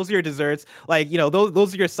 Cute. Those are your desserts. Like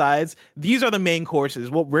those are your sides. These are the main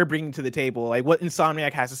courses. What we're bringing to the table, like what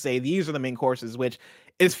Insomniac has to say. These are the main courses, which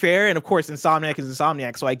is fair. And of course, Insomniac is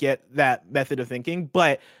Insomniac, so I get that method of thinking,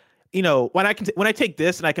 but when I take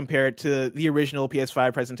this and I compare it to the original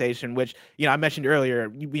PS5 presentation, which I mentioned earlier,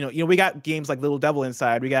 we got games like Little Devil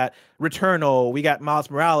Inside, we got Returnal, we got Miles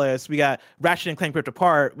Morales, we got Ratchet and Clank Rift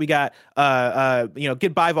Apart, we got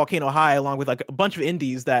Goodbye Volcano High, along with like a bunch of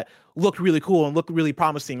indies that looked really cool and looked really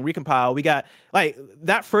promising. Recompile, we got like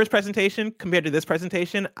that first presentation compared to this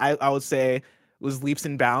presentation, I would say was leaps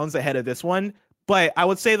and bounds ahead of this one. But I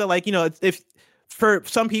would say that like if for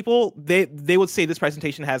some people, they would say this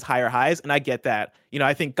presentation has higher highs, and I get that.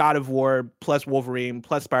 I think God of War plus Wolverine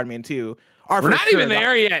plus Spider-Man 2 are we're not even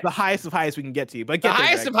there yet. The highest of highs we can get to. But the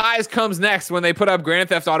highest of highs comes next when they put up Grand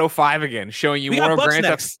Theft Auto 5 again, showing you more of Grand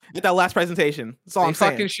Theft. At that last presentation, that's all I'm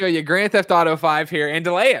saying. Fucking show you Grand Theft Auto 5 here and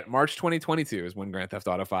delay it. March 2022 is when Grand Theft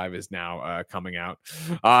Auto 5 is now coming out.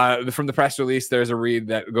 From the press release, there's a read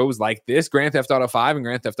that goes like this: Grand Theft Auto 5 and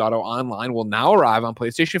Grand Theft Auto Online will now arrive on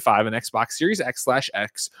PlayStation 5 and Xbox Series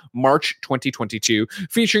X/X March 2022,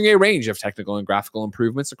 featuring a range of technical and graphical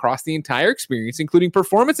improvements across the entire experience, including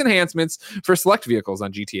performance enhancements for select vehicles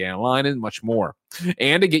on GTA Online and much more.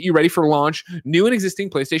 And to get you ready for launch, new and existing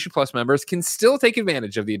PlayStation Plus members can still take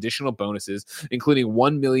advantage of the additional bonuses, including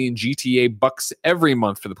 1 million GTA bucks every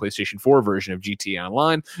month for the PlayStation 4 version of GTA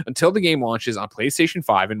Online until the game launches on PlayStation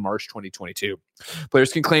 5 in March 2022.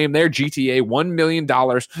 Players can claim their GTA $1 million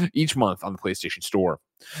each month on the PlayStation Store.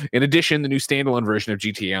 In addition, the new standalone version of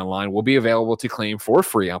GTA Online will be available to claim for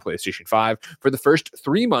free on PlayStation 5 for the first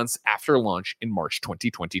 3 months after launch in March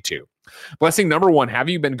 2022. Blessing number one, have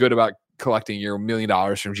you been good about collecting your $1 million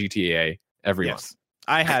from GTA every month?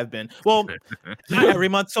 I have been. Well, not every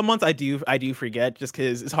month. Some months I do forget, just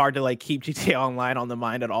because it's hard to like keep GTA Online on the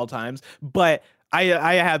mind at all times. But I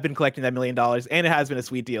have been collecting that $1 million, and it has been a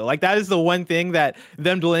sweet deal. Like, that is the one thing that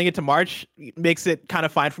them delaying it to March makes it kind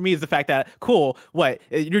of fine for me, is the fact that, cool, what,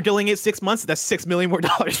 you're delaying it 6 months? That's $6 million more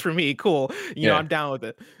for me. Cool. I'm down with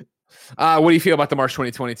it. What do you feel about the March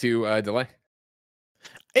 2022 delay?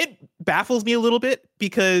 It baffles me a little bit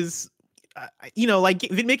because,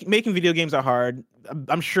 making video games are hard.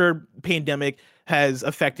 I'm sure pandemic has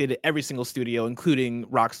affected every single studio, including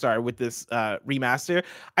Rockstar, with this remaster.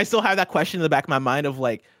 I still have that question in the back of my mind of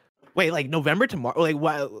like, wait, like November to March, like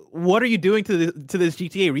what are you doing to this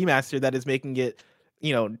GTA remaster that is making it,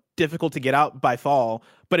 difficult to get out by fall?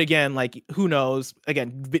 But again, like, who knows?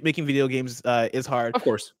 Again, making video games is hard. Of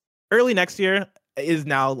course. Early next year is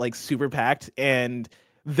now like super packed, and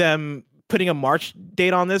them putting a March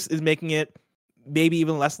date on this is making it maybe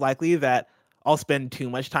even less likely that I'll spend too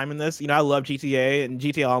much time in this. I love GTA, and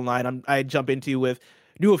GTA Online I jump into with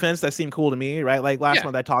new events that seem cool to me, right? Like last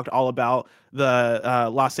month I talked all about the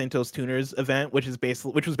Los Santos Tuners event, which was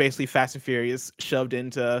basically Fast and Furious shoved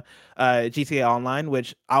into GTA Online,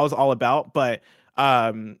 which I was all about. But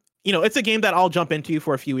it's a game that I'll jump into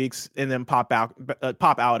for a few weeks and then pop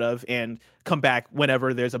out of and come back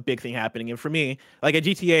whenever there's a big thing happening. And for me, like a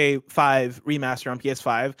GTA 5 remaster on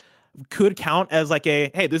PS5 could count as like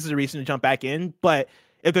hey, this is a reason to jump back in. But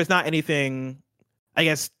if there's not anything, I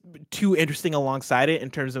guess, too interesting alongside it in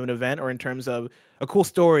terms of an event or in terms of a cool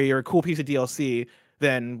story or a cool piece of DLC,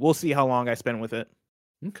 then we'll see how long I spend with it.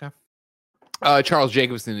 Okay. Charles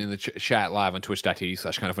Jacobson in the chat live on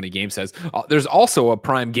twitch.tv/kindoffunnygames says there's also a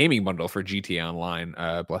Prime Gaming bundle for GTA Online.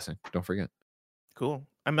 Blessing, don't forget. Cool.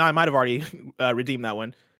 I might have already redeemed that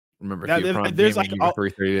one. Remember, Prime there's Gaming, like a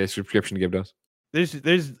 30-day subscription to give to us. There's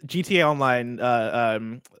GTA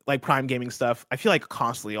Online like Prime Gaming stuff, I feel like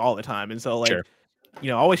constantly all the time, and so like sure.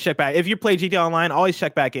 Always check back. If you play GTA Online, always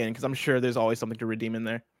check back in, because I'm sure there's always something to redeem in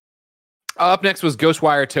there. Up next was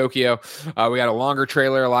Ghostwire Tokyo. We got a longer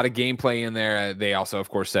trailer, a lot of gameplay in there. They also, of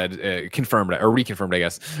course, said reconfirmed, I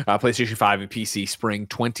guguess, PlayStation 5 and PC spring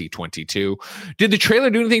 2022. Did the trailer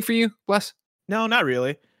do anything for you, Bless? No, not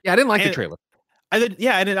really. Yeah, I didn't like the trailer.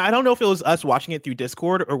 And I don't know if it was us watching it through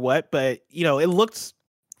Discord or what, but it looked,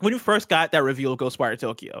 when you first got that reveal of Ghostwire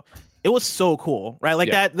Tokyo, it was so cool, right?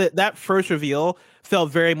 Like that first reveal felt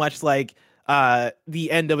very much like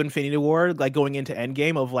the end of Infinity War, like going into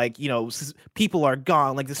Endgame, of like, people are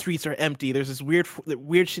gone, like the streets are empty, there's this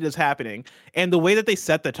weird shit is happening. And the way that they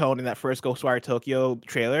set the tone in that first Ghostwire Tokyo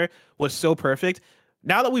trailer was so perfect.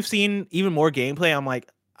 Now that we've seen even more gameplay, I'm like,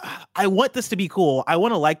 I want this to be cool, I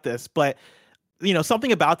want to like this, but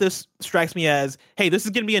something about this strikes me as, hey, this is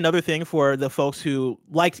going to be another thing for the folks who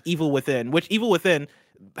liked Evil Within, which Evil Within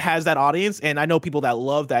has that audience, and I know people that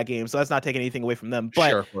love that game, so that's not taking anything away from them. But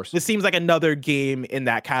sure, this seems like another game in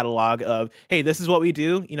that catalog of, hey, this is what we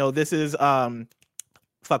do. This is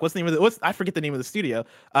what's the name of the I forget the name of the studio.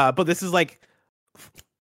 But this is like,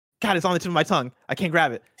 God, it's on the tip of my tongue. I can't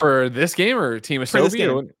grab it. For this game or Team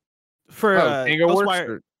Asobi? For Tango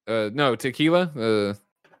Wars? No, Tequila.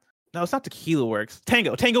 No, it's not Tequila Works.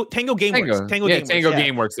 Tango GameWorks. Tango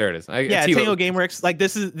GameWorks. There it is. Tango GameWorks. Like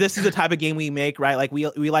this is the type of game we make, right? Like we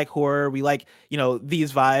like horror, we like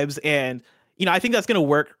these vibes, and I think that's gonna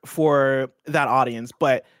work for that audience.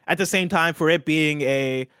 But at the same time, for it being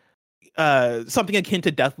a something akin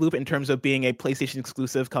to Deathloop in terms of being a PlayStation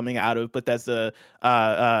exclusive coming out of Bethesda,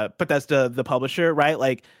 the publisher, right?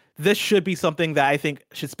 Like this should be something that I think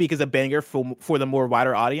should speak as a banger for the more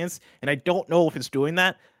wider audience, and I don't know if it's doing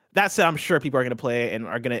that. That said, I'm sure people are going to play it and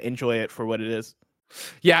are going to enjoy it for what it is.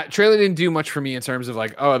 Yeah, trailer didn't do much for me in terms of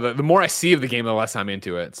like, the more I see of the game, the less I'm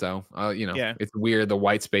into it. So, It's weird, the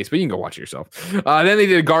white space, but you can go watch it yourself. Then they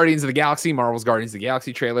did Guardians of the Galaxy, Marvel's Guardians of the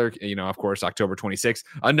Galaxy trailer, of course, October 26th.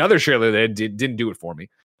 Another trailer that didn't do it for me.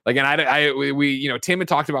 Like, and we Tim had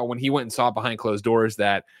talked about when he went and saw it behind closed doors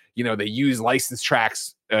that, they use licensed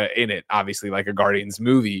tracks in it, obviously, like a Guardians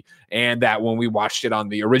movie. And that when we watched it on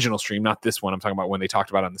the original stream, not this one, I'm talking about when they talked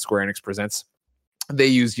about it on the Square Enix Presents, they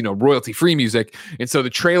used, royalty-free music. And so the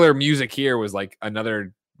trailer music here was like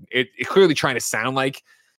another, it clearly trying to sound like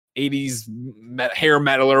 80s hair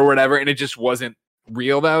metal or whatever. And it just wasn't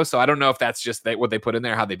real though. So I don't know if that's just what they put in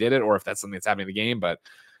there, how they did it, or if that's something that's happening in the game. But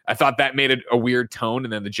I thought that made it a weird tone.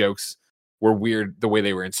 And then the jokes were weird the way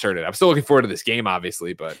they were inserted. I'm still looking forward to this game,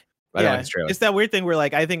 obviously, but I don't like this trailer. It's that weird thing where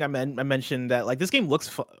like, I think I mentioned that like this game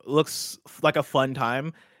looks like a fun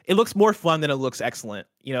time. It looks more fun than it looks excellent.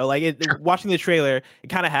 Watching the trailer, it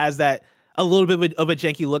kind of has that a little bit of a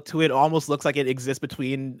janky look to it. It almost looks like it exists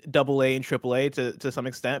between AA and AAA to some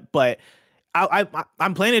extent. But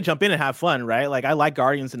I'm planning to jump in and have fun, right? Like I like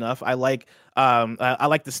Guardians enough. I like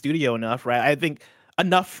the studio enough, right? I think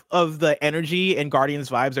enough of the energy and Guardians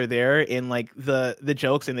vibes are there in like the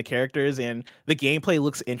jokes and the characters, and the gameplay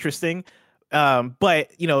looks interesting. But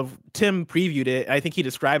Tim previewed it. I think he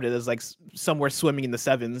described it as like somewhere swimming in the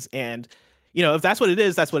sevens, and if that's what it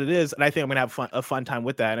is, that's what it is. And I think I'm gonna have a fun time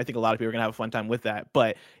with that. And I think a lot of people are gonna have a fun time with that.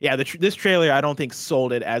 But yeah, this trailer I don't think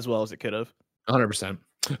sold it as well as it could have. 100%.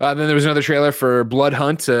 Then there was another trailer for Blood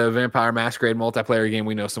Hunt, a Vampire Masquerade multiplayer game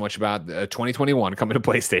we know so much about, 2021 coming to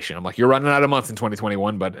PlayStation. I'm like, you're running out of months in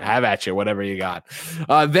 2021, but have at you, whatever you got.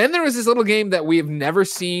 Then there was this little game that we have never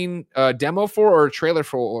seen a demo for or a trailer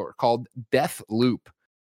for called Deathloop.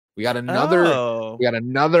 We got another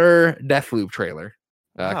Deathloop trailer.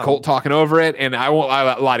 Colt talking over it, and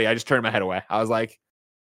Lottie, I just turned my head away. I was like,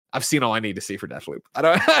 I've seen all I need to see for Deathloop.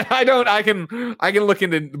 I can look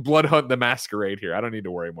into Blood Hunt the Masquerade here. I don't need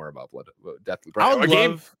to worry more about Deathloop. Right?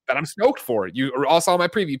 Game that I'm stoked for. You all saw my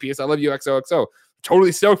preview piece. I love you, XOXO.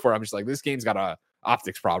 Totally stoked for it. I'm just like, this game's got a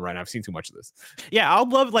optics problem right now. I've seen too much of this. Yeah, I'll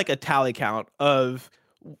love like a tally count of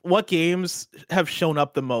what games have shown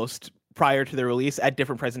up the most prior to the release at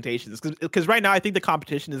different presentations. Because right now I think the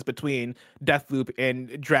competition is between Deathloop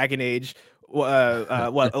and Dragon Age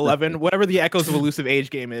 11, whatever the Echoes of Elusive Age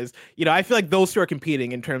game is. I feel like those two are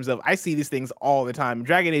competing in terms of, I see these things all the time.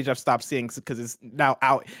 Dragon Age I've stopped seeing because it's now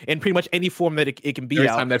out in pretty much any form that it can be Every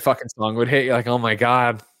out. Time that fucking song would hit, you're like, oh my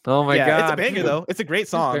god, god. It's a banger though. It's a great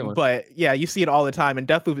song, but yeah, you see it all the time. And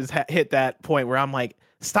Deathloop has hit that point where I'm like,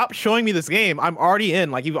 stop showing me this game. I'm already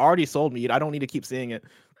in. Like, you've already sold me. I don't need to keep seeing it.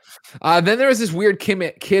 Then there was this weird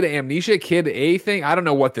Kid Amnesia, Kid A thing. I don't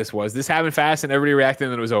know what this was. This happened fast and everybody reacted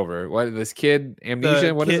and then it was over. What, this Kid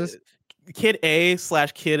Amnesia? What is this? Kid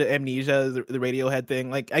A/Kid Amnesia, the Radiohead thing.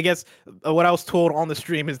 Like, I guess what I was told on the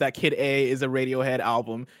stream is that Kid A is a Radiohead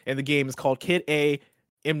album and the game is called Kid A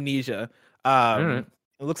Amnesia. It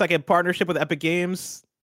looks like a partnership with Epic Games.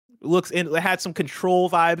 It had some Control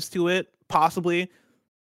vibes to it, possibly.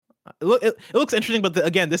 It looks interesting, but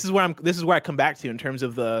again, this is where I come back to in terms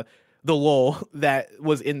of the lull that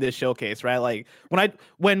was in this showcase, right? Like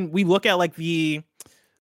when we look at like the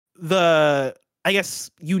I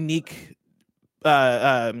guess unique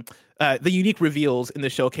the unique reveals in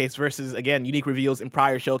the showcase versus again unique reveals in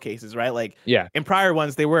prior showcases, right? Like in prior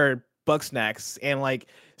ones they were bug snacks and like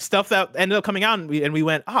stuff that ended up coming out and we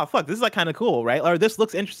went, oh fuck, this is like kind of cool, right? Or this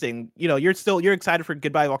looks interesting. You're excited for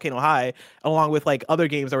Goodbye Volcano High along with like other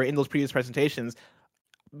games that were in those previous presentations.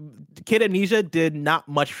 Kid Amnesia did not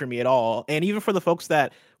much for me at all, and even for the folks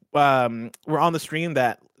that were on the stream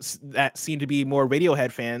that seemed to be more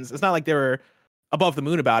Radiohead fans, it's not like they were above the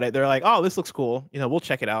moon about it. They're like, oh, this looks cool, we'll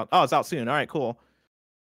check it out. Oh, it's out soon. All right, cool.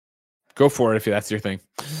 Go for it if that's your thing.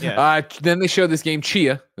 Yeah. Then they showed this game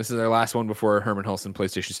Chia. This is their last one before Herman Hulst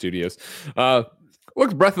PlayStation Studios.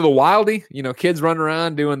 Looks Breath of the Wildy. Kids running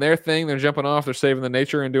around doing their thing. They're jumping off. They're saving the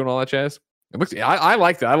nature and doing all that jazz. It looks. I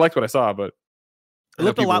liked it. I liked what I saw, but it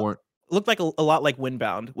looked looked like a lot like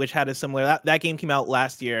Windbound, which had a similar. That game came out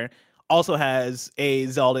last year. Also has a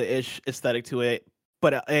Zelda-ish aesthetic to it,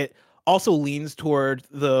 but it also leans toward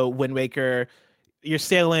the Wind Waker. You're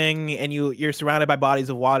sailing and you're surrounded by bodies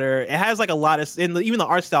of water. It has like a lot of, even the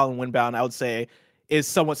art style in Windbound, I would say, is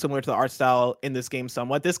somewhat similar to the art style in this game.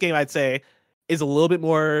 Somewhat, this game I'd say is a little bit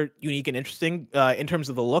more unique and interesting in terms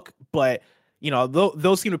of the look, but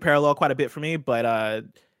those seem to parallel quite a bit for me. But I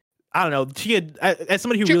don't know, Chia, as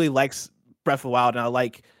somebody who really likes Breath of the Wild and I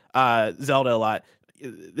like Zelda a lot,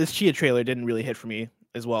 this Chia trailer didn't really hit for me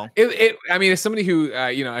as well. I mean, as somebody who,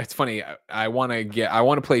 it's funny. I want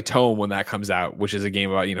to play Tome when that comes out, which is a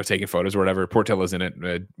game about, taking photos or whatever. Portillo's in it,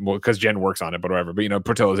 because Jen works on it, but whatever. But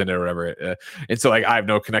Portillo's in it or whatever. And so like I have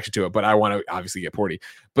no connection to it, but I want to obviously get Porty.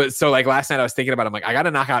 But so like last night I was thinking about it, I'm like, I got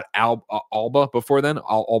to knock out Alba before then.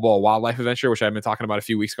 Alba, a Wildlife Adventure, which I've been talking about a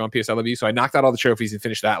few weeks ago on PSLW. So I knocked out all the trophies and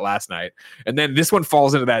finished that last night. And then this one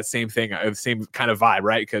falls into that same thing, the same kind of vibe,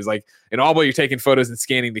 right? Because like in Alba, you're taking photos and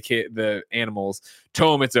scanning the animals.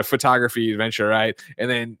 Tome, it's a photography adventure, right? And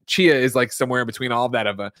then Chia is like somewhere in between all of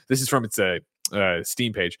that. This is from its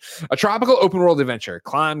Steam page. A tropical open world adventure.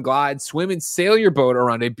 Climb, glide, swim, and sail your boat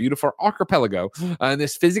around a beautiful archipelago in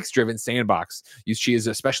this physics-driven sandbox. Use Chia's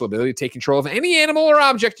special ability to take control of any animal or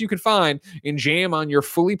object you can find and jam on your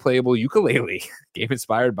fully playable ukulele. Game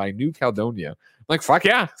inspired by New Caledonia. I'm like, fuck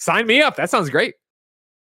yeah, sign me up. That sounds great.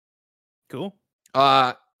 Cool.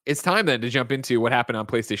 It's time then to jump into what happened on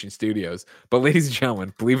PlayStation Studios. But ladies and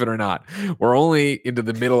gentlemen, believe it or not, we're only into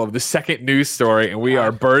the middle of the second news story and we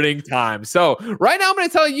are burning time. So right now I'm going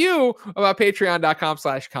to tell you about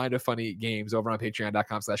patreon.com/kindoffunnygames. Over on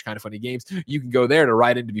patreon.com/kindoffunnygames. You can go there to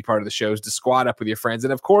write in to be part of the shows, to squad up with your friends,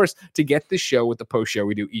 and of course, to get the show with the post show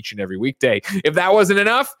we do each and every weekday. If that wasn't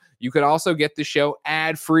enough, you could also get the show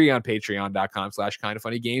ad-free on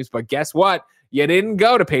patreon.com/kindoffunnygames. But guess what? You didn't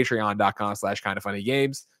go to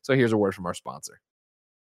patreon.com/kindoffunnygames. So here's a word from our sponsor.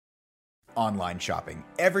 Online shopping.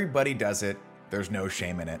 Everybody does it. There's no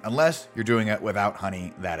shame in it. Unless you're doing it without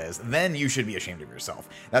Honey, that is. Then you should be ashamed of yourself.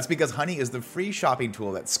 That's because Honey is the free shopping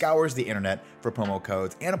tool that scours the internet for promo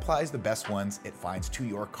codes and applies the best ones it finds to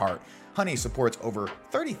your cart. Honey supports over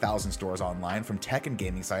 30,000 stores online, from tech and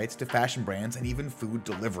gaming sites to fashion brands and even food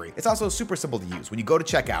delivery. It's also super simple to use. When you go to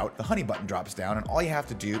checkout, the Honey button drops down and all you have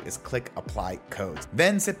to do is click apply codes.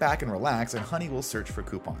 Then sit back and relax and Honey will search for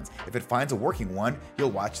coupons. If it finds a working one,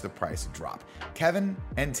 you'll watch the price drop. Kevin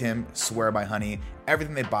and Tim swear by Honey.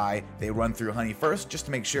 Everything they buy, they run through Honey first just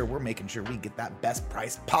to make sure we're making sure we get that best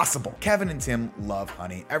price possible. Kevin and Tim love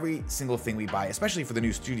Honey. Every single thing we buy, especially for the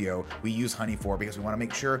new studio, we use Honey for because we want to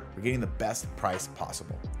make sure we're getting the best price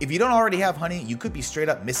possible. If you don't already have Honey, you could be straight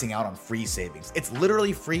up missing out on free savings. It's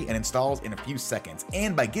literally free and installs in a few seconds.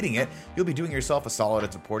 And by getting it, you'll be doing yourself a solid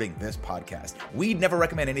at supporting this podcast. We'd never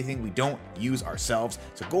recommend anything we don't use ourselves.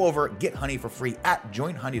 So go over, get Honey for free at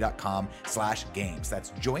joinhoney.com/games.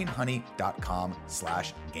 That's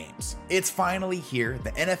joinhoney.com/games. It's finally here.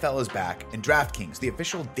 The NFL is back, and DraftKings, the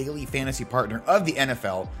official daily fantasy partner of the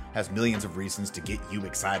NFL, has millions of reasons to get you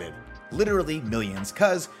excited. Literally millions,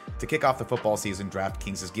 because to kick off the football season,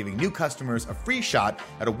 DraftKings is giving new customers a free shot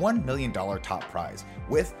at a $1 million top prize,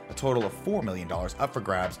 with a total of $4 million up for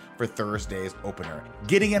grabs for Thursday's opener.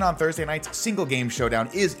 Getting in on Thursday night's single game showdown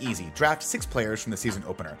is easy. Draft 6 players from the season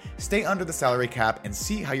opener, stay under the salary cap, and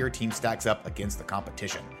see how your team stacks up against the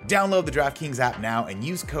competition. Download the DraftKings app now and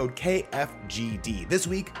use code KFGD. This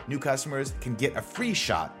week, new customers can get a free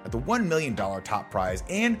shot at the $1 million top prize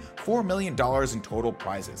and $4 million in total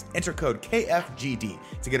prizes. Enter code KFGD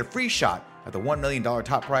to get a free shot at the $1 million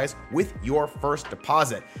top prize with your first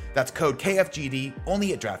deposit. That's code KFGD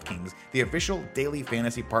only at DraftKings, the official daily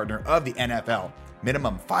fantasy partner of the NFL.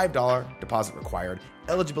 Minimum $5 deposit required.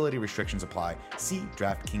 Eligibility restrictions apply. See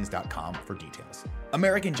DraftKings.com for details.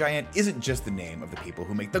 American Giant isn't just the name of the people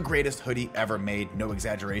who make the greatest hoodie ever made, no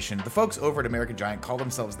exaggeration. The folks over at American Giant call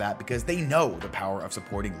themselves that because they know the power of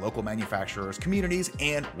supporting local manufacturers, communities,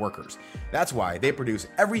 and workers. That's why they produce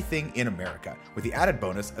everything in America, with the added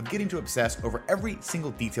bonus of getting to obsess over every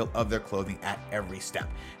single detail of their clothing at every step.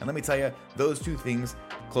 And let me tell you, those two things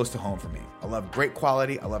close to home for me. I love great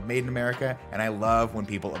quality, I love made in America, and I love when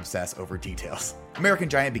people obsess over details. American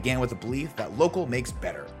Giant began with the belief that local makes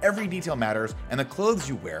better. Every detail matters, and the clothes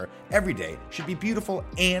you wear every day should be beautiful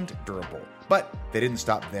and durable. But they didn't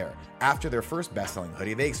stop there. After their first best-selling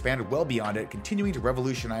hoodie, they expanded well beyond it, continuing to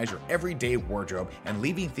revolutionize your everyday wardrobe and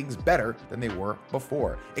leaving things better than they were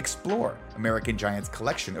before. Explore American Giant's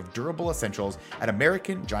collection of durable essentials at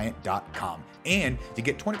americangiant.com. And you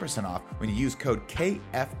get 20% off when you use code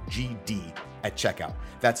KFGD at checkout.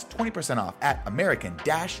 That's 20% off at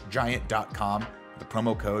american-giant.com with the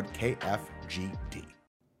promo code KFGD.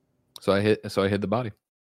 So I hit the body.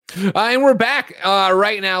 And we're back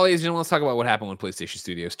right now, ladies and gentlemen. Let's talk about what happened when PlayStation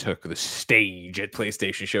Studios took the stage at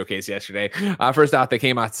PlayStation Showcase yesterday. First out, they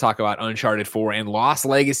came out to talk about Uncharted 4 and Lost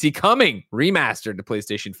Legacy coming remastered to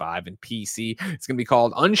PlayStation 5 and PC. It's going to be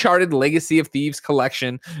called Uncharted Legacy of Thieves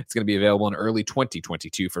Collection. It's going to be available in early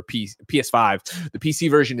 2022 for PS5. The PC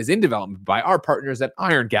version is in development by our partners at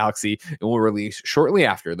Iron Galaxy and will release shortly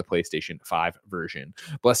after the PlayStation 5 version.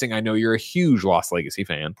 Blessing, I know you're a huge Lost Legacy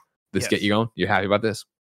fan. This get you going? You happy about this?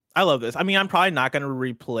 I love this. I mean, I'm probably not going to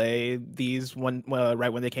replay these right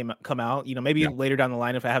when they come out. You know, maybe later down the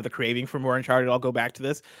line, if I have the craving for more Uncharted, I'll go back to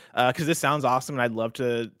this because this sounds awesome, and I'd love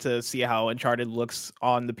to see how Uncharted looks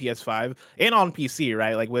on the PS5 and on PC.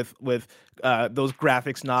 Right, like with those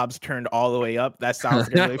graphics knobs turned all the way up. That sounds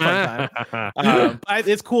like a really fun time. But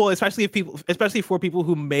it's cool, especially for people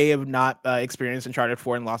who may have not experienced Uncharted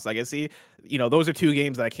 4 and Lost Legacy. You know, those are two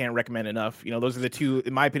games that I can't recommend enough. You know, those are the two,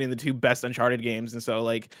 in my opinion, the two best Uncharted games. And so,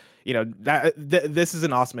 like, you know, this is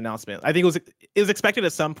an awesome announcement. I think it was expected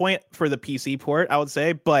at some point for the PC port, I would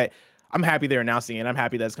say, but I'm happy they're announcing it. I'm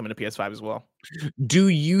happy that it's coming to PS5 as well. Do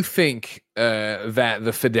you think that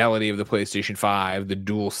the fidelity of the PlayStation 5, the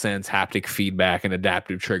DualSense haptic feedback and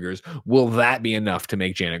adaptive triggers, will that be enough to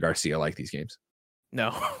make Janet Garcia like these games?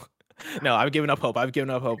 No. No, I've given up hope.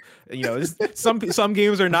 You know, some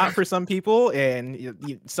games are not for some people,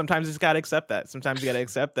 and sometimes you just gotta accept that. Sometimes you gotta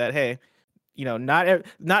accept that. Hey, you know, not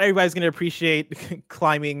everybody's gonna appreciate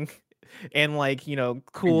climbing and, like, you know,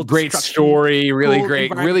 cool, great story, really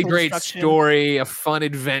great story, a fun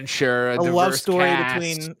adventure, a love story cast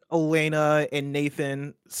between Elena and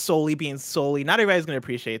Nathan solely being Sully. Not everybody's going to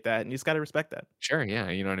appreciate that, and you just got to respect that. Sure, yeah,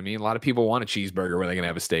 you know what I mean. A lot of people want a cheeseburger where they can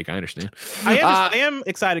have a steak. I understand. I am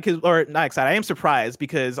excited not excited. I am surprised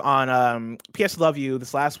because on PS Love You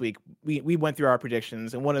this last week, we went through our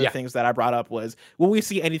predictions, and one of the things that I brought up was, will we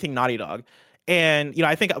see anything Naughty Dog? And, you know,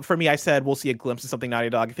 I think for me, I said we'll see a glimpse of something Naughty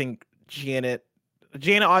Dog. I think Janet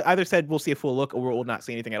either said we'll see a full look or we'll not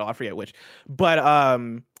see anything at all. I forget which. But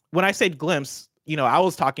when I said glimpse, you know, I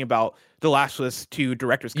was talking about The Last of Us 2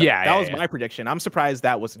 Director's Cut. That was my prediction. I'm surprised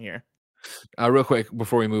that wasn't here. Real quick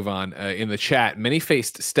before we move on, in the chat,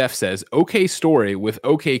 Many-Faced Steph says, okay story with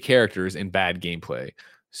okay characters and bad gameplay.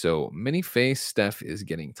 So Many-Faced Steph is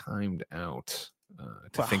getting timed out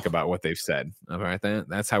to think about what they've said. All right,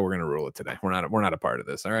 that's how we're gonna rule it today. We're not a part of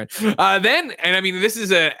this. All right. Then, and I mean, this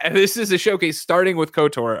is a showcase starting with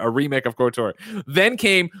KOTOR, a remake of KOTOR. Then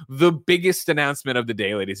came the biggest announcement of the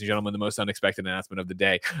day, ladies and gentlemen, the most unexpected announcement of the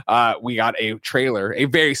day. We got a trailer, a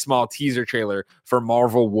very small teaser trailer for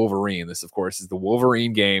Marvel Wolverine. This, of course, is the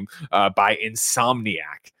Wolverine game by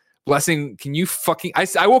Insomniac. Blessing, can you fucking?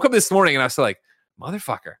 I woke up this morning and I was like,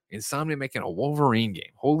 motherfucker, Insomniac making a Wolverine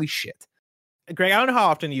game. Holy shit. Greg, I don't know how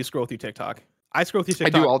often you scroll through TikTok. I scroll through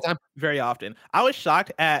TikTok. I do all the time. Very often. I was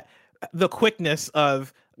shocked at the quickness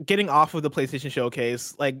of getting off of the PlayStation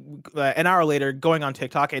Showcase, like an hour later, going on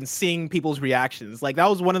TikTok and seeing people's reactions. Like, that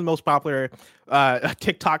was one of the most popular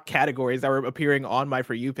TikTok categories that were appearing on my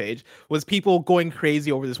For You page, was people going crazy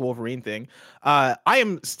over this Wolverine thing. I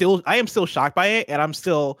am still shocked by it, and I'm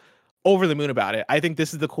still over the moon about it. I think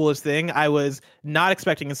this is the coolest thing. I was not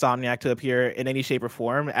expecting Insomniac to appear in any shape or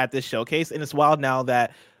form at this showcase. And it's wild now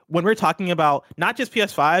that when we're talking about not just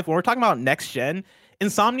PS5, when we're talking about next gen,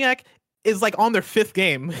 Insomniac is like on their fifth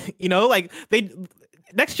game. You know, like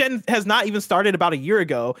next gen has not even started about a year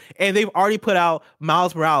ago, and they've already put out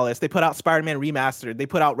Miles Morales. They put out Spider-Man Remastered. They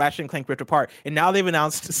put out Ratchet & Clank Rift Apart, and now they've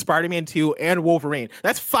announced Spider-Man 2 and Wolverine.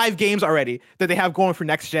 That's 5 games already that they have going for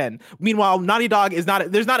next gen. Meanwhile, Naughty Dog there's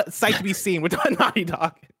not a sight to be seen with Naughty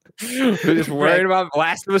Dog. We're just worried about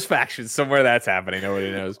Last of Us factions. Somewhere that's happening.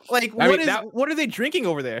 Nobody knows. Like, what are they drinking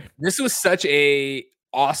over there? This was such a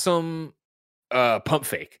awesome pump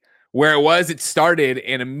fake. Where it started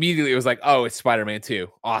and immediately it was like, oh, it's Spider-Man 2.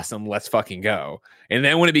 Awesome, let's fucking go. And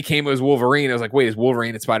then when it was Wolverine, I was like, wait, is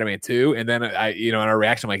Wolverine at Spider-Man 2? And then in our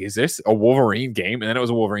reaction, I'm like, is this a Wolverine game? And then it was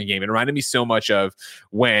a Wolverine game. It reminded me so much of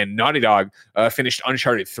when Naughty Dog finished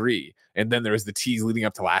Uncharted 3. And then there was the tease leading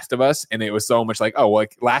up to Last of Us. And it was so much like, oh, well,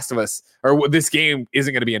 like Last of Us, or this game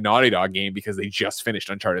isn't going to be a Naughty Dog game because they just finished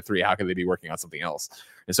Uncharted 3. How could they be working on something else?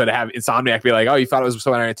 And so to have Insomniac be like, oh, you thought it was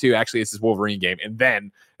Spider-Man 2. Actually, it's this Wolverine game. And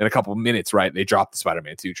then in a couple of minutes, right, they dropped the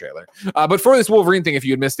Spider-Man 2 trailer. But for this Wolverine thing, if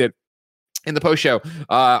you had missed it, in the post show,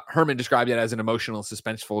 Herman described it as an emotional,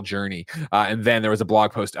 suspenseful journey. And then there was a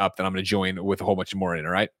blog post up that I'm going to join with a whole bunch more in,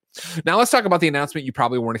 all right? Now let's talk about the announcement you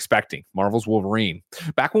probably weren't expecting, Marvel's Wolverine.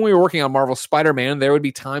 Back when we were working on Marvel's Spider-Man, there would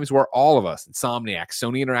be times where all of us, Insomniac,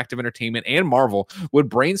 Sony Interactive Entertainment, and Marvel, would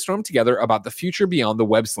brainstorm together about the future beyond the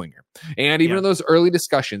web slinger. And even in those early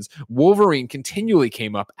discussions, Wolverine continually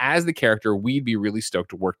came up as the character we'd be really stoked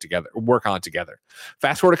to work on together.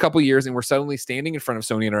 Fast forward a couple years, and we're suddenly standing in front of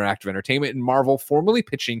Sony Interactive Entertainment and Marvel formally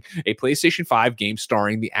pitching a PlayStation 5 game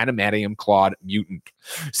starring the adamantium clawed mutant.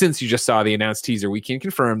 Since you just saw the announced teaser, we can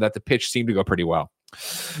confirm that the pitch seemed to go pretty well.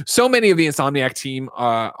 So many of the Insomniac team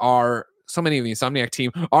are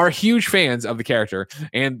huge fans of the character,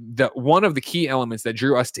 and one of the key elements that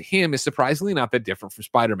drew us to him is surprisingly not that different from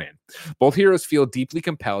Spider-Man. Both heroes feel deeply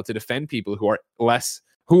compelled to defend people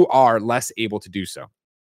who are less able to do so.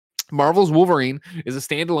 Marvel's Wolverine is a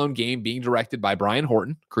standalone game being directed by Brian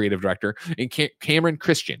Horton, creative director, and Cameron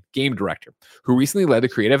Christian, game director, who recently led the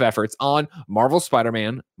creative efforts on Marvel's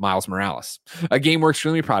Spider-Man Miles Morales, a game we're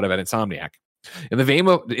extremely proud of at Insomniac. In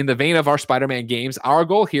the vein of our Spider-Man games, our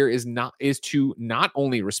goal here is to not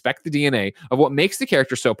only respect the DNA of what makes the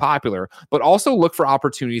character so popular, but also look for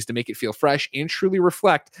opportunities to make it feel fresh and truly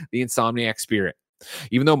reflect the Insomniac spirit.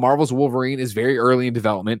 Even though Marvel's Wolverine is very early in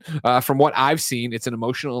development, from what I've seen, it's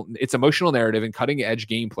emotional narrative and cutting edge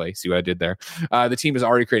gameplay. See what I did there? The team is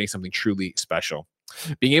already creating something truly special.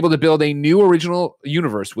 Being able to build a new original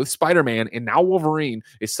universe with Spider-Man and now Wolverine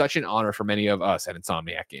is such an honor for many of us at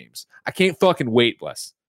Insomniac Games. I can't fucking wait,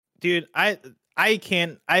 Bless. Dude, I'm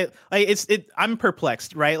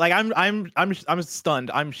perplexed, right? Like I'm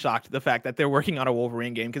stunned. I'm shocked the fact that they're working on a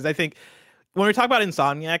Wolverine game, because I think when we talk about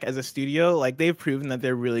Insomniac as a studio, like they've proven that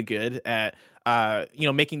they're really good at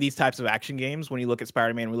making these types of action games. When you look at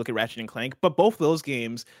Spider-Man, we look at Ratchet and Clank, but both those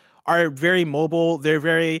games are very mobile. They're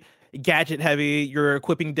very gadget heavy. You're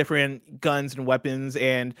equipping different guns and weapons,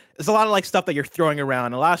 and there's a lot of like stuff that you're throwing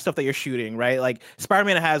around, a lot of stuff that you're shooting, right? Like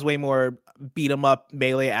Spider-Man has way more beat 'em up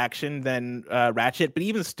melee action than Ratchet, but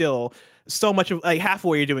even still, so much of like half of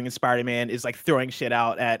what you're doing in Spider-Man is like throwing shit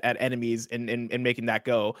out at enemies and making that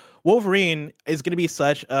go. Wolverine is going to be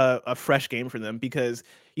such a fresh game for them, because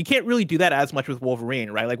you can't really do that as much with Wolverine,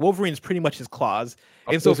 right? Like Wolverine's pretty much his claws.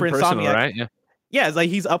 And so for Insomniac, right? Yeah, it's like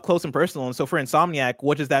he's up close and personal. And so for Insomniac,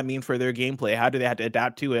 what does that mean for their gameplay? How do they have to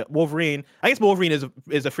adapt to it? Wolverine, I guess Wolverine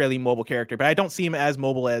is a fairly mobile character, but I don't see him as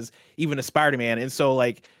mobile as even a Spider-Man. And so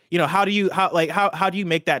like, how do you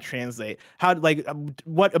make that translate?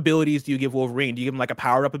 What abilities do you give Wolverine? Do you give him like a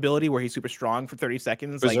power-up ability where he's super strong for 30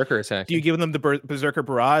 seconds? Berserker attack. Do you give him the Berserker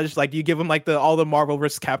Barrage? Like, do you give him like all the Marvel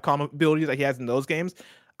vs. Capcom abilities that he has in those games?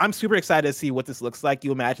 I'm super excited to see what this looks like.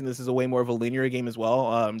 You imagine this is a way more of a linear game as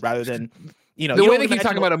well, rather than the way they keep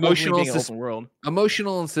talking about emotional and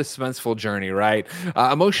suspenseful journey, right?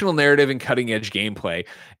 Emotional narrative and cutting edge gameplay.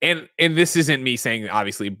 And this isn't me saying,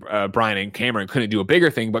 obviously, Brian and Cameron couldn't do a bigger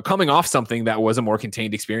thing, but coming off something that was a more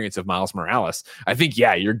contained experience of Miles Morales, I think,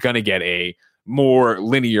 you're going to get a more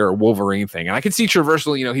linear Wolverine thing. And I can see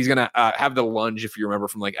traversal, he's going to have the lunge, if you remember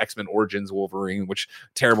from like X-Men Origins Wolverine, which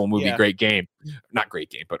terrible movie, great game. Not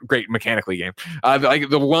great game, but great mechanically game. Like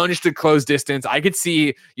the lunge to close distance. I could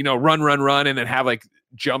see, run, and then have like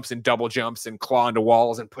jumps and double jumps and claw into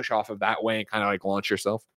walls and push off of that way and kind of like launch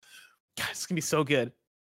yourself. God, it's going to be so good.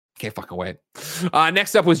 Can't fucking wait.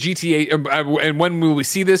 Next up was GTA. And when will we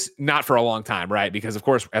see this? Not for a long time, right? Because, of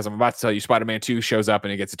course, as I'm about to tell you, Spider-Man 2 shows up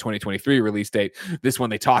and it gets a 2023 release date. This one,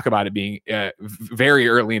 they talk about it being very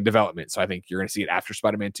early in development. So I think you're going to see it after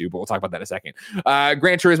Spider-Man 2, but we'll talk about that in a second.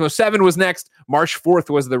 Gran Turismo 7 was next. March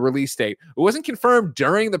 4th was the release date. It wasn't confirmed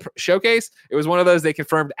during the showcase. It was one of those they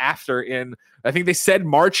confirmed after I think they said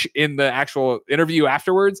March in the actual interview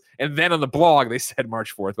afterwards. And then on the blog, they said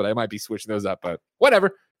March 4th, but I might be switching those up, but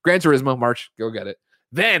whatever. Gran Turismo, March, go get it.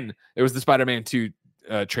 Then it was the Spider-Man 2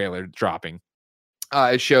 trailer dropping.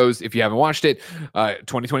 It shows, if you haven't watched it,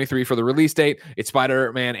 2023 for the release date. It's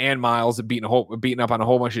Spider-Man and Miles beating up on a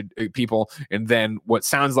whole bunch of people, and then what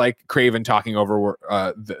sounds like Kraven talking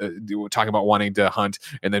about wanting to hunt,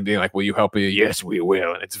 and then being like, "Will you help me?" "Yes, we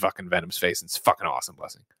will." And it's fucking Venom's face, and it's fucking awesome,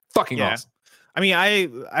 Blessing. Fucking awesome. I mean,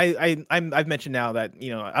 I've mentioned now that,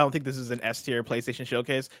 I don't think this is an S tier PlayStation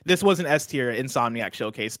showcase. This was an S tier Insomniac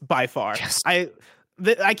showcase by far. Yes. I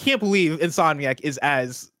can't believe Insomniac is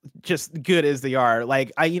as just good as they are.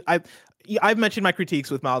 Like I've mentioned my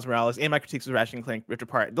critiques with Miles Morales and my critiques with Ratchet and Clank Rift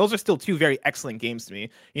Apart. Those are still two very excellent games to me,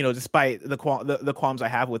 despite the qualms I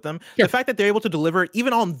have with them. Sure. The fact that they're able to deliver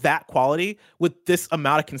even on that quality with this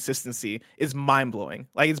amount of consistency is mind-blowing.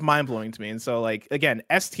 Like, it's mind-blowing to me. And so, like, again,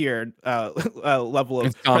 S-tier level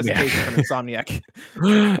of presentation from Insomniac.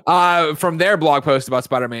 From their blog post about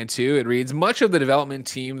Spider-Man 2, it reads, much of the development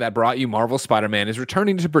team that brought you Marvel's Spider-Man is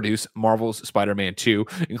returning to produce Marvel's Spider-Man 2,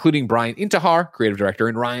 including Brian Intihar, creative director,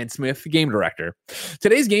 and Ryan Smith, game director.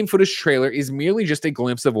 Today's game footage trailer is merely just a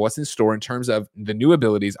glimpse of what's in store in terms of the new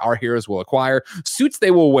abilities our heroes will acquire, suits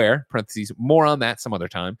they will wear, parentheses, more on that some other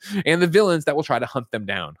time, and the villains that will try to hunt them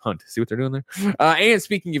down. See what they're doing there? And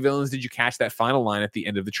speaking of villains, did you catch that final line at the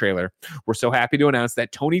end of the trailer? We're so happy to announce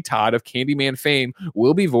that Tony Todd of Candyman fame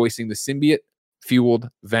will be voicing the symbiote-fueled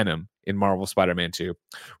Venom in Marvel Spider-Man 2.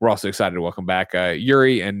 We're also excited to welcome back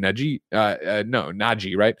Yuri and Najee,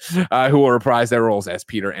 right? Who will reprise their roles as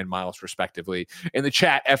Peter and Miles, respectively. In the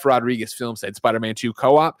chat, F. Rodriguez Film said Spider-Man 2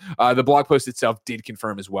 co-op. The blog post itself did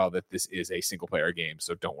confirm as well that this is a single-player game,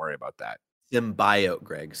 so don't worry about that. Symbiote,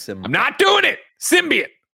 Greg. I'm not doing it! Symbiote!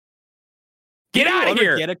 Get out of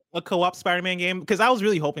here! Get a co-op Spider-Man game? Because I was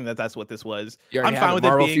really hoping that that's what this was. I'm fine with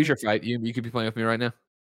Marvel Future Fight. You could be playing with me right now.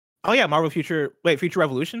 Oh yeah, Future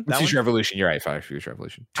Revolution. Future Revolution. You're right. Future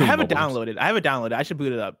Revolution. I have it downloaded. I should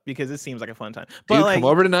boot it up because it seems like a fun time. But dude, come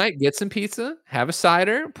over tonight, get some pizza, have a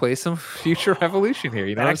cider, play some Future Revolution here.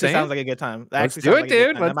 You know what I'm saying? Sounds like a good time. Let's do it,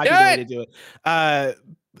 dude. Let's do it.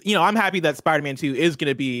 I'm happy that Spider-Man 2 is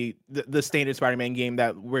going to be the standard Spider-Man game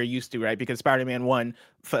that we're used to, right? Because Spider-Man 1,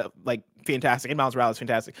 fantastic, and Miles Morales,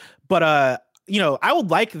 fantastic. But I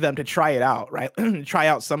would like them to try it out, right? Try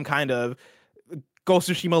out some kind of Ghost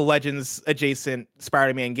of Tsushima Legends adjacent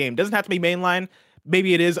Spider-Man game. Doesn't have to be mainline.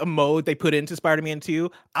 Maybe it is a mode they put into Spider-Man 2.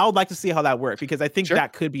 I would like to see how that works because I think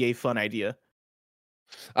that could be a fun idea.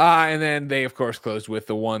 And then they, of course, closed with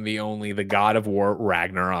the one, the only, the God of War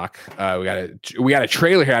Ragnarok. We got a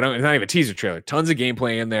trailer here. It's not even a teaser trailer. Tons of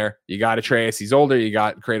gameplay in there. You got Atreus. He's older. You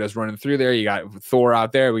got Kratos running through there. You got Thor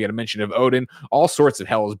out there. We got a mention of Odin. All sorts of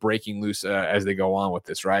hell is breaking loose as they go on with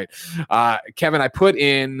this, right? Kevin, I put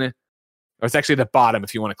in... It's actually at the bottom.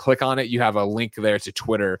 If you want to click on it, you have a link there to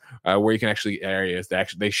Twitter where you can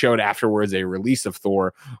they showed afterwards a release of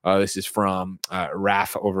Thor. This is from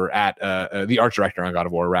Raph over at the art director on God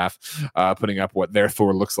of War, Raph, putting up what their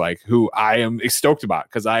Thor looks like, who I am stoked about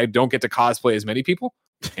because I don't get to cosplay as many people,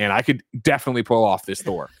 and I could definitely pull off this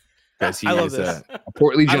Thor because he is a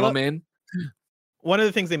portly gentleman. One of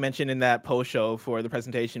the things they mentioned in that post show for the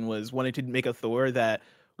presentation was wanting to make a Thor that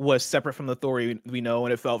was separate from the Thor we know,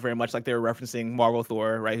 and it felt very much like they were referencing Marvel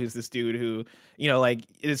Thor, right? Who's this dude who,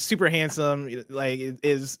 is super handsome,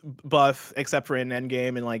 is buff, except for in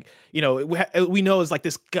Endgame, and we know is like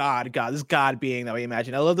this god being that we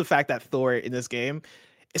imagine. I love the fact that Thor in this game,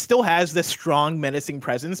 it still has this strong, menacing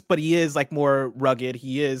presence, but he is more rugged.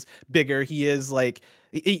 He is bigger. He is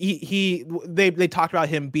they talked about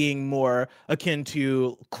him being more akin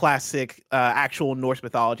to classic actual Norse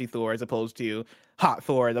mythology Thor as opposed to hot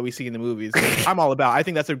Thor that we see in the movies. I'm all about. I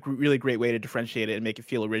think that's a really great way to differentiate it and make it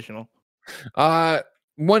feel original.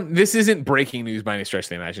 This isn't breaking news by any stretch of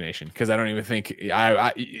the imagination because I don't even think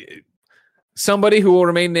somebody who will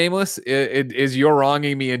remain nameless is you're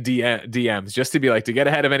wronging me in DMs just to be to get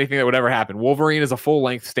ahead of anything that would ever happen. Wolverine is a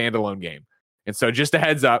full-length standalone game. And so just a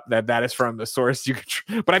heads up that is from the source you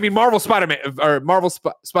could but I mean Marvel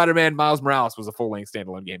Spider-Man Miles Morales was a full-length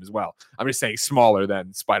standalone game as well. I'm just saying smaller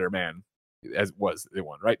than Spider-Man as was the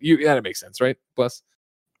one, right? That makes sense, right? Plus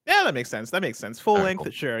yeah, that makes sense. Full length,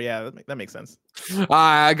 cool. Sure. Yeah, that makes sense.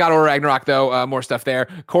 God of War Ragnarok, though, more stuff there.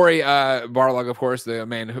 Corey Barlog, of course, the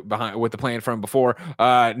man behind with the plan from before,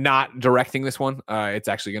 not directing this one. It's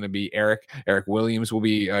actually going to be Eric Williams will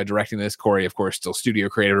be directing this. Corey, of course, still studio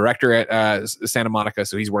creative director at Santa Monica,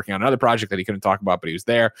 so he's working on another project that he couldn't talk about, but he was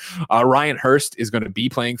there. Ryan Hurst is going to be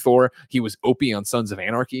playing Thor. He was Opie on Sons of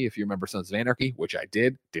Anarchy, if you remember Sons of Anarchy, which I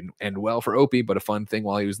did. Didn't end well for Opie, but a fun thing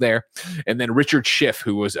while he was there. And then Richard Schiff,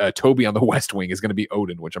 who was Toby on the West Wing, is going to be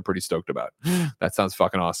Odin, which I'm pretty stoked about. That sounds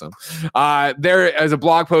fucking awesome. There is a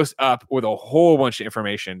blog post up with a whole bunch of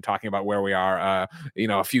information talking about where we are.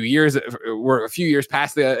 We're a few years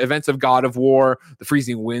past the events of God of War. The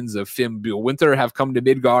freezing winds of Fimbulwinter have come to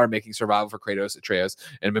Midgard, making survival for Kratos, Atreus,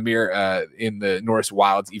 and Mimir in the Norse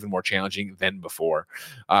wilds even more challenging than before.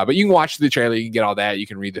 But you can watch the trailer. You can get all that. You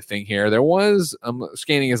can read the thing here. There was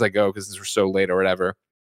scanning as I go because we're so late or whatever.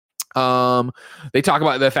 They talk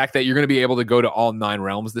about the fact that you're going to be able to go to all 9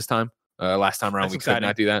 realms this time. Last time around, That's we exciting. could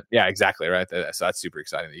not do that. Yeah, exactly. Right. So that's super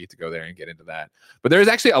exciting that you get to go there and get into that. But there's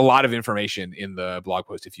actually a lot of information in the blog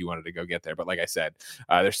post if you wanted to go get there. But like I said,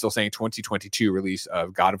 they're still saying 2022 release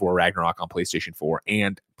of God of War Ragnarok on PlayStation 4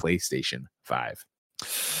 and PlayStation 5.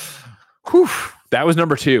 Whew, that was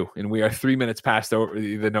number 2, and we are 3 minutes past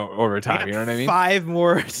overtime. You know what I mean? 5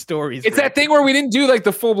 more stories. It's that thing where we didn't do like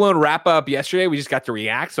the full blown wrap up yesterday. We just got to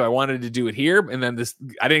react, so I wanted to do it here. And then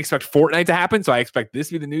I didn't expect Fortnite to happen, so I expect this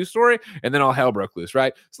to be the news story. And then all hell broke loose,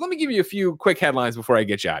 right? So let me give you a few quick headlines before I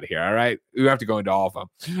get you out of here. All right, we have to go into all of them.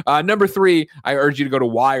 Number 3, I urge you to go to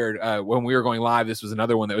Wired. When we were going live, this was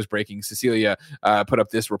another one that was breaking. Cecilia put up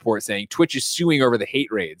this report saying Twitch is suing over the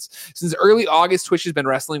hate raids. Since early August, Twitch has been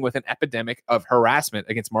wrestling with an epidemic of harassment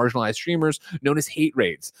against marginalized streamers known as hate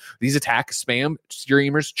raids. These attacks spam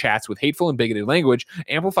streamers' chats with hateful and bigoted language,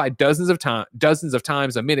 amplified dozens of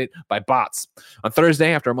times a minute by bots. On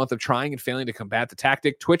Thursday, after a month of trying and failing to combat the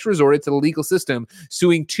tactic, Twitch resorted to the legal system,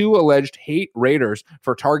 suing 2 alleged hate raiders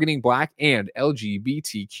for targeting Black and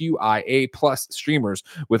LGBTQIA+ streamers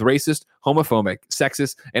with racist, homophobic,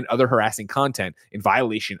 sexist, and other harassing content in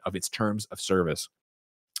violation of its terms of service.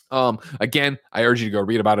 Again, I urge you to go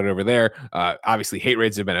read about it over there. Obviously, hate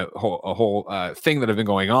raids have been a whole thing that have been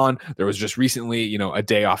going on. There was just recently, a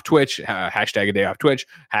day off Twitch, hashtag a day off Twitch,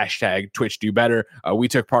 hashtag Twitch do better. We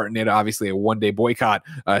took part in it, obviously, a 1-day boycott,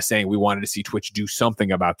 saying we wanted to see Twitch do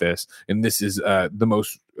something about this. And this is the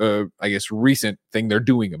most, recent thing they're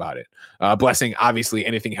doing about it. Blessing, obviously,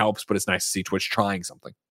 anything helps, but it's nice to see Twitch trying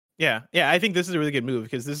something. Yeah, I think this is a really good move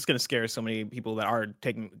because this is going to scare so many people that are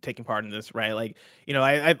taking part in this, right? Like,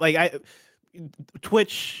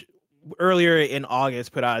 Twitch earlier in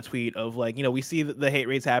August put out a tweet of like, we see the hate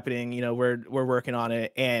rates happening, we're working on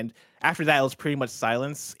it, and after that it was pretty much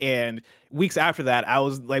silence. And weeks after that, I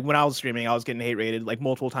was like, when I was streaming, I was getting hate rated like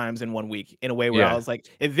multiple times in 1 week in a way where I was like,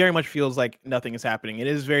 it very much feels like nothing is happening. It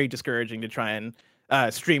is very discouraging to try and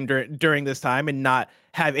stream during this time and not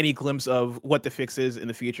have any glimpse of what the fix is in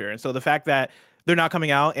the future. And so the fact that they're not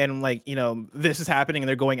coming out and like, this is happening and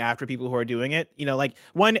they're going after people who are doing it, like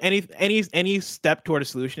any step toward a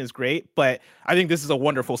solution is great, but I think this is a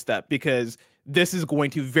wonderful step because this is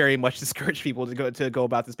going to very much discourage people to go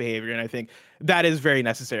about this behavior. And I think that is very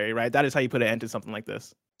necessary, right? That is how you put an end to something like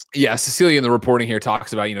this. Yeah, Cecilia in the reporting here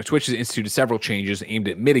talks about, Twitch has instituted several changes aimed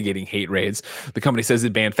at mitigating hate raids. The company says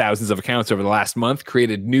it banned thousands of accounts over the last month,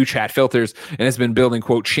 created new chat filters, and has been building,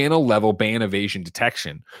 quote, channel-level ban evasion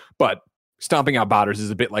detection. But stomping out botters is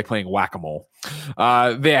a bit like playing whack-a-mole.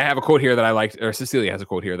 They have a quote here that I liked, or Cecilia has a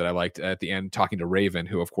quote here that I liked at the end, talking to Raven,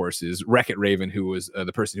 who, of course, is Wreck-It Raven, who was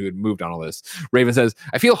the person who had moved on all this. Raven says,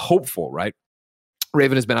 I feel hopeful, right?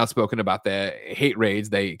 Raven has been outspoken about the hate raids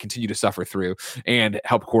they continue to suffer through and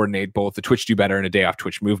help coordinate both the Twitch Do Better and a Day Off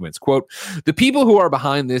Twitch movements. Quote, the people who are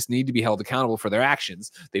behind this need to be held accountable for their actions.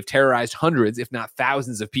 They've terrorized hundreds, if not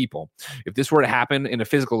thousands of people. If this were to happen in a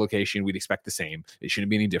physical location, we'd expect the same. It shouldn't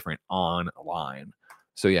be any different online.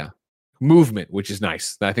 So yeah, movement, which is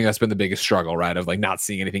nice. I think that's been the biggest struggle, right? Of like not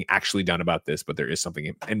seeing anything actually done about this, but there is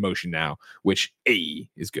something in motion now, which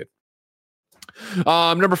is good.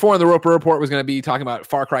 Number 4 on the Roper Report was going to be talking about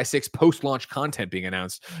Far Cry 6 post-launch content being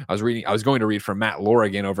announced. I was going to read from Matt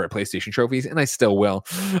Lorigan over at PlayStation Trophies, and I still will.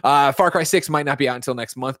 Far Cry 6 might not be out until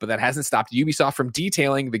next month, but that hasn't stopped Ubisoft from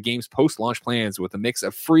detailing the game's post-launch plans with a mix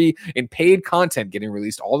of free and paid content getting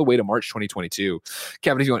released all the way to March 2022.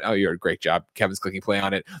 Kevin, if you want, you're a great job. Kevin's clicking play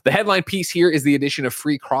on it. The headline piece here is the addition of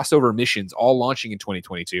free crossover missions, all launching in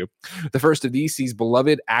 2022. The first of these sees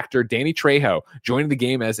beloved actor Danny Trejo joining the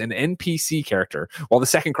game as an NPC character, while the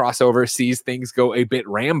second crossover sees things go a bit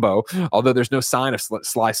Rambo, although there's no sign of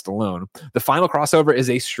Sly Stallone. The final crossover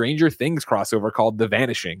is a Stranger Things crossover called The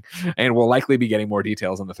Vanishing, and we'll likely be getting more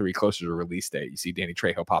details on the 3 closer to release date. You see Danny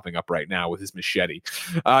Trejo popping up right now with his machete.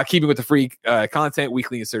 Keeping with the free content,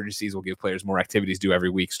 weekly insurgencies will give players more activities to do every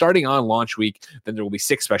week. Starting on launch week, then there will be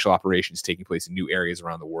 6 special operations taking place in new areas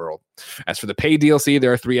around the world. As for the paid DLC,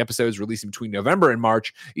 there are 3 episodes releasing between November and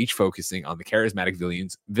March, each focusing on the charismatic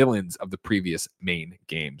villains of the previous main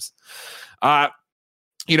games.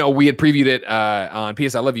 We had previewed it on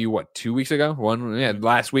PS I Love You, 2 weeks ago?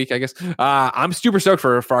 Last week, I guess. I'm super stoked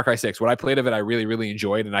for Far Cry 6. What I played of it, I really, really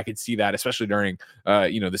enjoyed, and I could see that, especially during,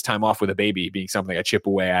 this time off with a baby, being something I chip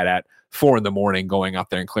away at 4 a.m, going out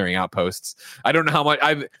there and clearing outposts. I don't know how much.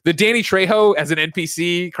 The Danny Trejo as an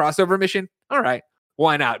NPC crossover mission, all right,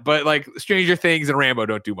 why not? But like Stranger Things and Rambo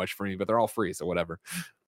don't do much for me, but they're all free, so whatever.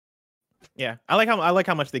 Yeah, I like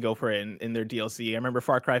how much they go for it in their DLC. I remember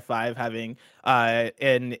Far Cry 5 having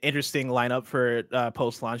an interesting lineup for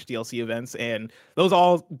post-launch DLC events, and those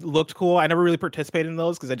all looked cool. I never really participated in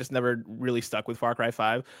those because I just never really stuck with Far Cry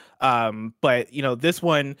 5. But you know, this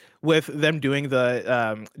one with them doing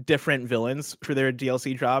the different villains for their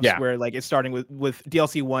DLC drops, where like it's starting with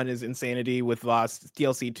DLC 1 is Insanity with Voss,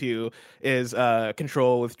 DLC 2 is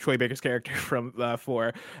Control with Troy Baker's character from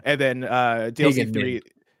 4, and then DLC 3.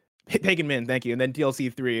 Pagan Min, thank you. And then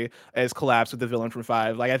DLC 3 is Collapse with the villain from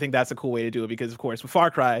 5. Like, I think that's a cool way to do it because, of course, with Far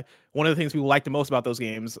Cry, one of the things people like the most about those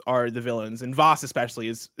games are the villains. And Voss especially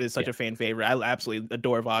is such a fan favorite. I absolutely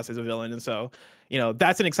adore Voss as a villain. And so, you know,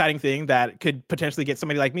 that's an exciting thing that could potentially get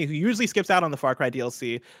somebody like me who usually skips out on the Far Cry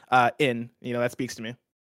DLC in. You know, that speaks to me.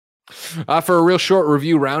 For a real short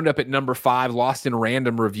review roundup at number 5, Lost in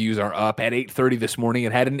Random reviews are up at 8:30 this morning.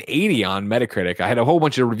 It had an 80 on Metacritic. I had a whole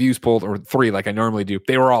bunch of reviews pulled, or 3 like I normally do.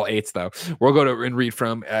 They were all 8s though. We'll go to and read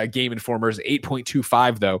from Game Informer's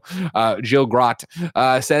 8.25 though. Jill Grott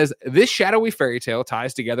says, this shadowy fairy tale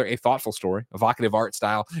ties together a thoughtful story, evocative art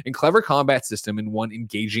style, and clever combat system in one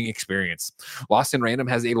engaging experience. Lost in Random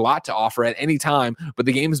has a lot to offer at any time, but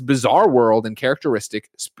the game's bizarre world and characteristic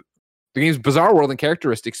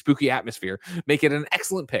spooky atmosphere make it an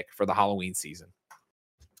excellent pick for the Halloween season.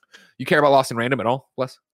 You care about Lost in Random at all,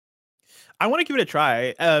 Wes? I want to give it a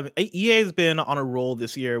try. EA has been on a roll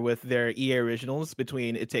this year with their EA originals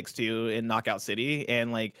between It Takes Two and Knockout City,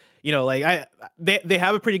 and like, you know, like they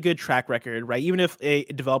have a pretty good track record, right? Even if a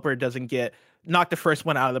developer doesn't knock the first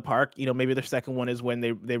one out of the park, you know, maybe their second one is when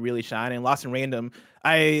they really shine. And Lost in Random,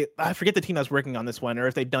 I forget the team that's working on this one or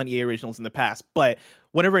if they've done EA originals in the past, but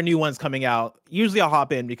whenever a new one's coming out, usually I'll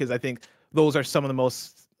hop in because I think those are some of the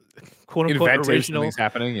most quote unquote original things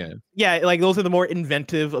happening. Yeah, like those are the more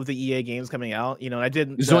inventive of the EA games coming out. You know, and I did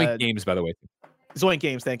Zoink Games, by the way. Zoink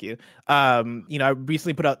Games, thank you. You know, I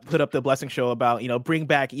recently put up the Blessing Show about, you know, bring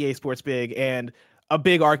back EA Sports Big, and a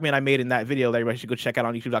big argument I made in that video that everybody should go check out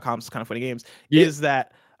on youtube.com. It's Kind of Funny Games. Is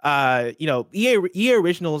that you know, EA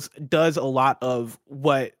Originals does a lot of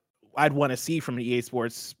what I'd want to see from an EA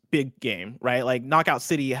Sports big game, right? Like Knockout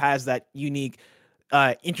City has that unique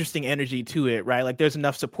interesting energy to it, right? Like there's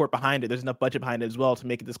enough support behind it, there's enough budget behind it as well to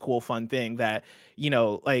make it this cool fun thing that, you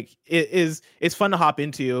know, like it's fun to hop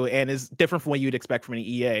into and is different from what you'd expect from an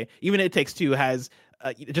EA. Even It Takes Two has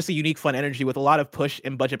just a unique fun energy with a lot of push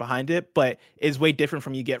and budget behind it, but is way different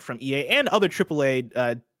from you get from EA and other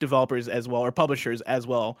AAA developers as well, or publishers as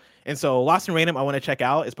well. And so Lost in Random I want to check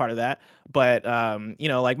out as part of that, but you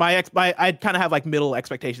know, like I kind of have like middle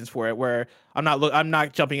expectations for it, where I'm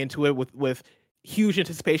not jumping into it with huge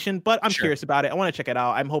anticipation, but I'm curious about it. I want to check it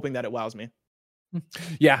out. I'm hoping that it wows me.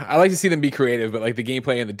 Yeah, I like to see them be creative, but like the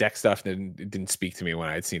gameplay and the deck stuff didn't speak to me when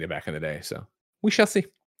I had seen it back in the day. So we shall see.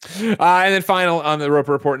 And then final on the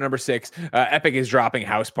Roper Report, number 6, Epic is dropping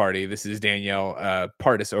House Party. This is Danielle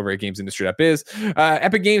Partis over at GamesIndustry.biz.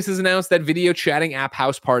 Epic Games has announced that video chatting app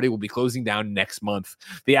House Party will be closing down next month.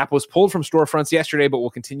 The app was pulled from storefronts yesterday, but will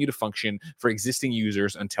continue to function for existing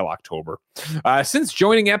users until October. Since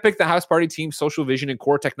joining Epic, the House Party team's social vision and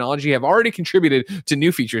core technology have already contributed to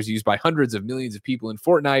new features used by hundreds of millions of people in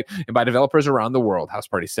Fortnite and by developers around the world, House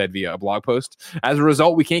Party said via a blog post. As a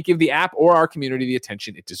result, we can't give the app or our community the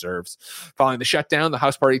attention it deserves. Following the shutdown, the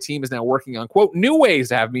House Party team is now working on, quote, new ways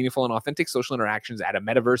to have meaningful and authentic social interactions at a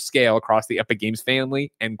metaverse scale across the Epic Games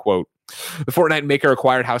family, end quote. The Fortnite maker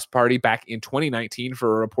acquired House Party back in 2019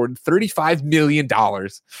 for a reported $35 million. In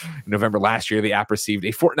November last year, the app received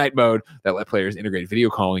a Fortnite mode that let players integrate video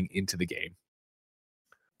calling into the game.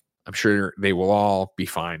 I'm sure they will all be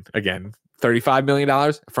fine. Again, $35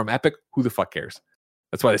 million from Epic, who the fuck cares?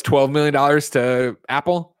 That's why there's $12 million to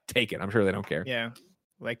Apple. Take it. I'm sure they don't care. Yeah.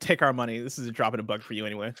 Like, take our money. This is a drop in a buck for you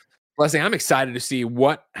anyway. Leslie, I'm excited to see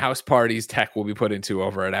what House Party's tech will be put into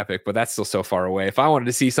over at Epic, but that's still so far away. If I wanted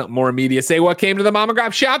to see something more immediate, say what came to the Mom and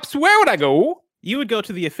Grab shops, where would I go? You would go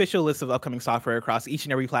to the official list of upcoming software across each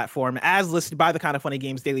and every platform, as listed by the Kind of Funny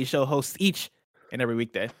Games Daily Show hosts each and every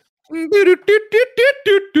weekday.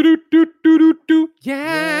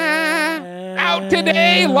 Yeah. Out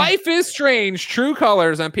today, Life is Strange, True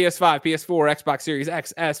Colors on PS5, PS4, Xbox Series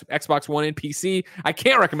X, S, Xbox One, and PC. I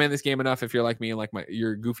can't recommend this game enough if you're like me and like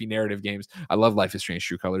your goofy narrative games. I love Life is Strange,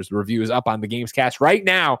 True Colors. The review is up on the Gamescast right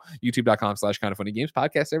now. YouTube.com/kindoffunnygames.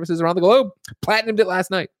 Podcast services around the globe. Platinumed it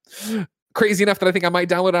last night. Crazy enough that I think I might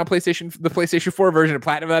download it on the PlayStation 4 version and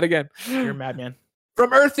platinum that again. You're a madman.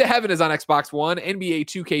 From Earth to Heaven is on Xbox One. NBA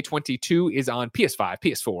 2K22 is on PS5,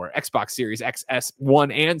 PS4, Xbox Series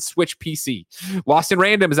XS1, and Switch PC. Lost in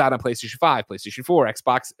Random is out on PlayStation 5, PlayStation 4,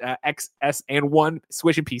 Xbox XS and One,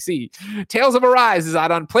 Switch and PC. Tales of Arise is out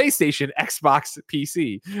on PlayStation, Xbox,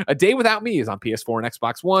 PC. A Day Without Me is on PS4 and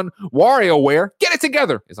Xbox One. WarioWare, Get It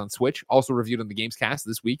Together is on Switch, also reviewed on the Gamescast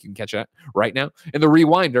this week. You can catch that right now. And The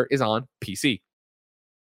Rewinder is on PC.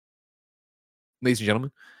 Ladies and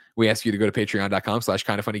gentlemen, we ask you to go to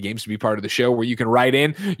patreon.com/kindoffunnygames to be part of the show, where you can write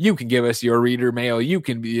in, you can give us your reader mail, you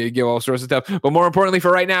can give all sorts of stuff. But more importantly,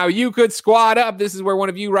 for right now, you could squad up. This is where one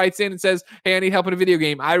of you writes in and says, hey, I need help in a video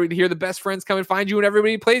game. I hear the best friends come and find you and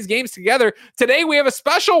everybody plays games together. Today, we have a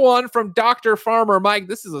special one from Dr. Farmer Mike.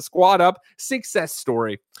 This is a squad up success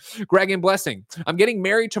story. Greg and Blessing, I'm getting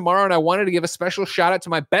married tomorrow, and I wanted to give a special shout out to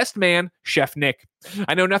my best man, Chef Nick.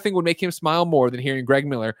 I know nothing would make him smile more than hearing Greg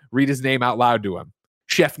Miller read his name out loud to him.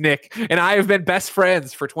 Chef Nick and I have been best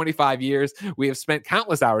friends for 25 years. We have spent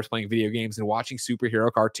countless hours playing video games and watching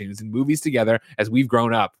superhero cartoons and movies together as we've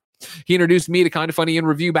grown up. He introduced me to Kind of Funny in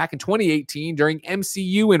Review back in 2018 during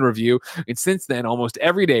MCU in Review, and since then, almost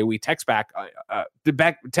every day we text back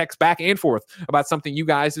and forth about something you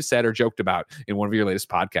guys have said or joked about in one of your latest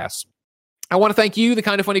podcasts. I want to thank you, the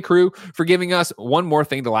Kind of Funny crew, for giving us one more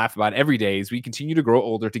thing to laugh about every day as we continue to grow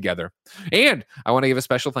older together. And I want to give a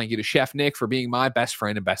special thank you to Chef Nick for being my best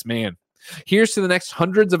friend and best man. Here's to the next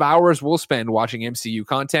hundreds of hours we'll spend watching MCU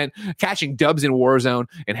content, catching dubs in Warzone,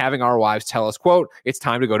 and having our wives tell us, quote, it's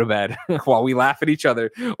time to go to bed, while we laugh at each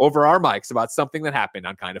other over our mics about something that happened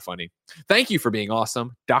on Kind of Funny. Thank you for being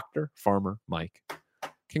awesome, Dr. Farmer Mike.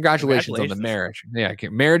 Congratulations on the marriage. Yeah,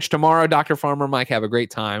 marriage tomorrow, Dr. Farmer Mike. Have a great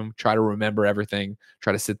time. Try to remember everything.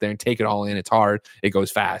 Try to sit there and take it all in. It's hard. It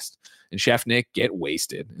goes fast. And Chef Nick, get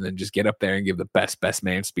wasted. And then just get up there and give the best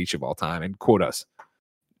man speech of all time and quote us.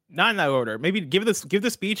 Not in that order. Maybe give the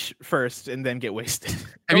speech first and then get wasted.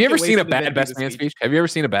 Have you ever seen a bad best man speech? Have you ever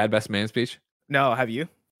seen a bad best man speech? No, have you?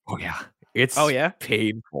 Oh, yeah. It's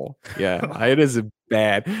painful. Yeah, it is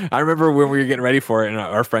bad. I remember when we were getting ready for it, and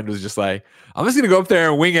our friend was just like, I'm just going to go up there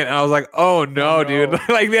and wing it. And I was like, oh, no, dude.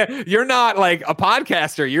 Like, you're not like a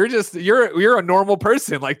podcaster. You're a normal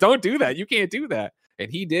person. Like, don't do that. You can't do that. And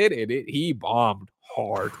he did, and he bombed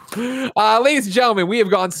hard. Ladies and gentlemen, we have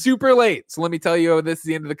gone super late. So let me tell you, this is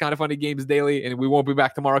the end of the Kind of Funny Games Daily, and we won't be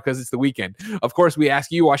back tomorrow because it's the weekend. Of course, we ask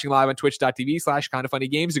you watching live on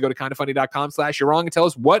twitch.tv/kindoffunnygames to go to kindoffunny.com/you're wrong and tell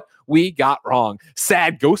us what we got wrong.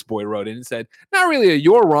 Sad Ghost Boy wrote in and said, not really a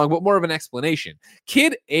you're wrong, but more of an explanation.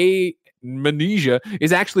 Kid Amnesia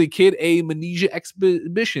is actually Kid Amnesia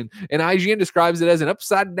Exhibition, and IGN describes it as an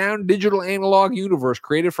upside-down digital analog universe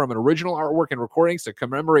created from an original artwork and recordings to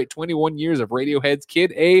commemorate 21 years of Radiohead's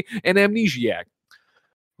Kid A and Amnesiac.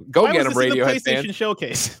 Go get him, Radiohead PlayStation fans.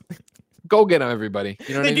 Showcase. Go get him, everybody.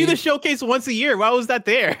 You know they do the showcase once a year. Why was that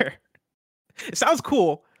there? It sounds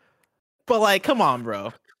cool, but like, come on,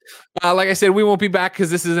 bro. Like I said, we won't be back because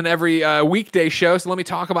this is an every weekday show. So let me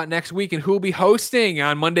talk about next week and who will be hosting.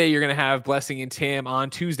 On Monday, you're going to have Blessing and Tim. On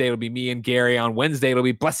Tuesday, it'll be me and Gary. On Wednesday, it'll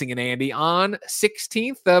be Blessing and Andy. On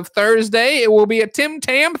 16th of Thursday, it will be a Tim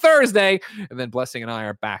Tam Thursday. And then Blessing and I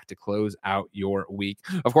are back to close out your week.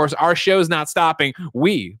 Of course, our show's not stopping.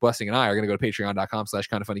 We, Blessing and I, are going to go to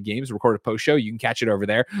patreon.com/kindoffunnygames, record a post show. You can catch it over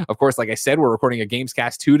there. Of course, like I said, we're recording a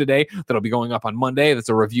Gamescast 2 today that'll be going up on Monday. That's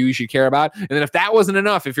a review you should care about. And then if that wasn't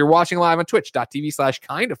enough, if you're watching live on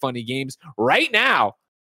twitch.tv/kindoffunnygames right now,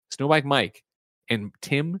 Snowbike Mike and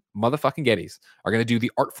Tim motherfucking Geddes are going to do the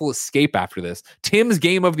Artful Escape after this. Tim's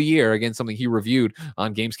game of the year, again, something he reviewed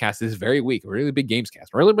on Gamescast this very week. A really big Gamescast,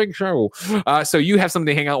 really big show. So you have something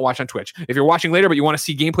to hang out and watch on Twitch. If you're watching later, but you want to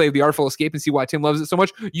see gameplay of the Artful Escape and see why Tim loves it so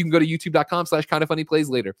much, you can go to youtube.com/kindoffunnyplays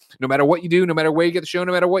later. No matter what you do, no matter where you get the show,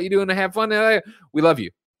 no matter what you do, and have fun, we love you.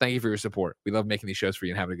 Thank you for your support. We love making these shows for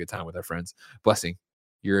you and having a good time with our friends. Blessing.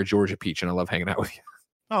 You're a Georgia peach, and I love hanging out with you.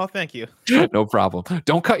 Oh, thank you. No problem.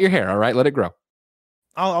 Don't cut your hair, all right? Let it grow.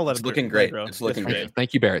 I'll let it It's looking great. It's looking great.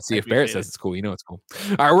 Thank you, Barrett. See, if Barrett says it's cool, you know it's cool.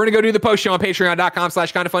 All right, we're going to go do the post show on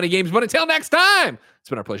patreon.com/kindoffunnygames. But until next time, it's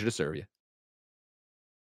been our pleasure to serve you.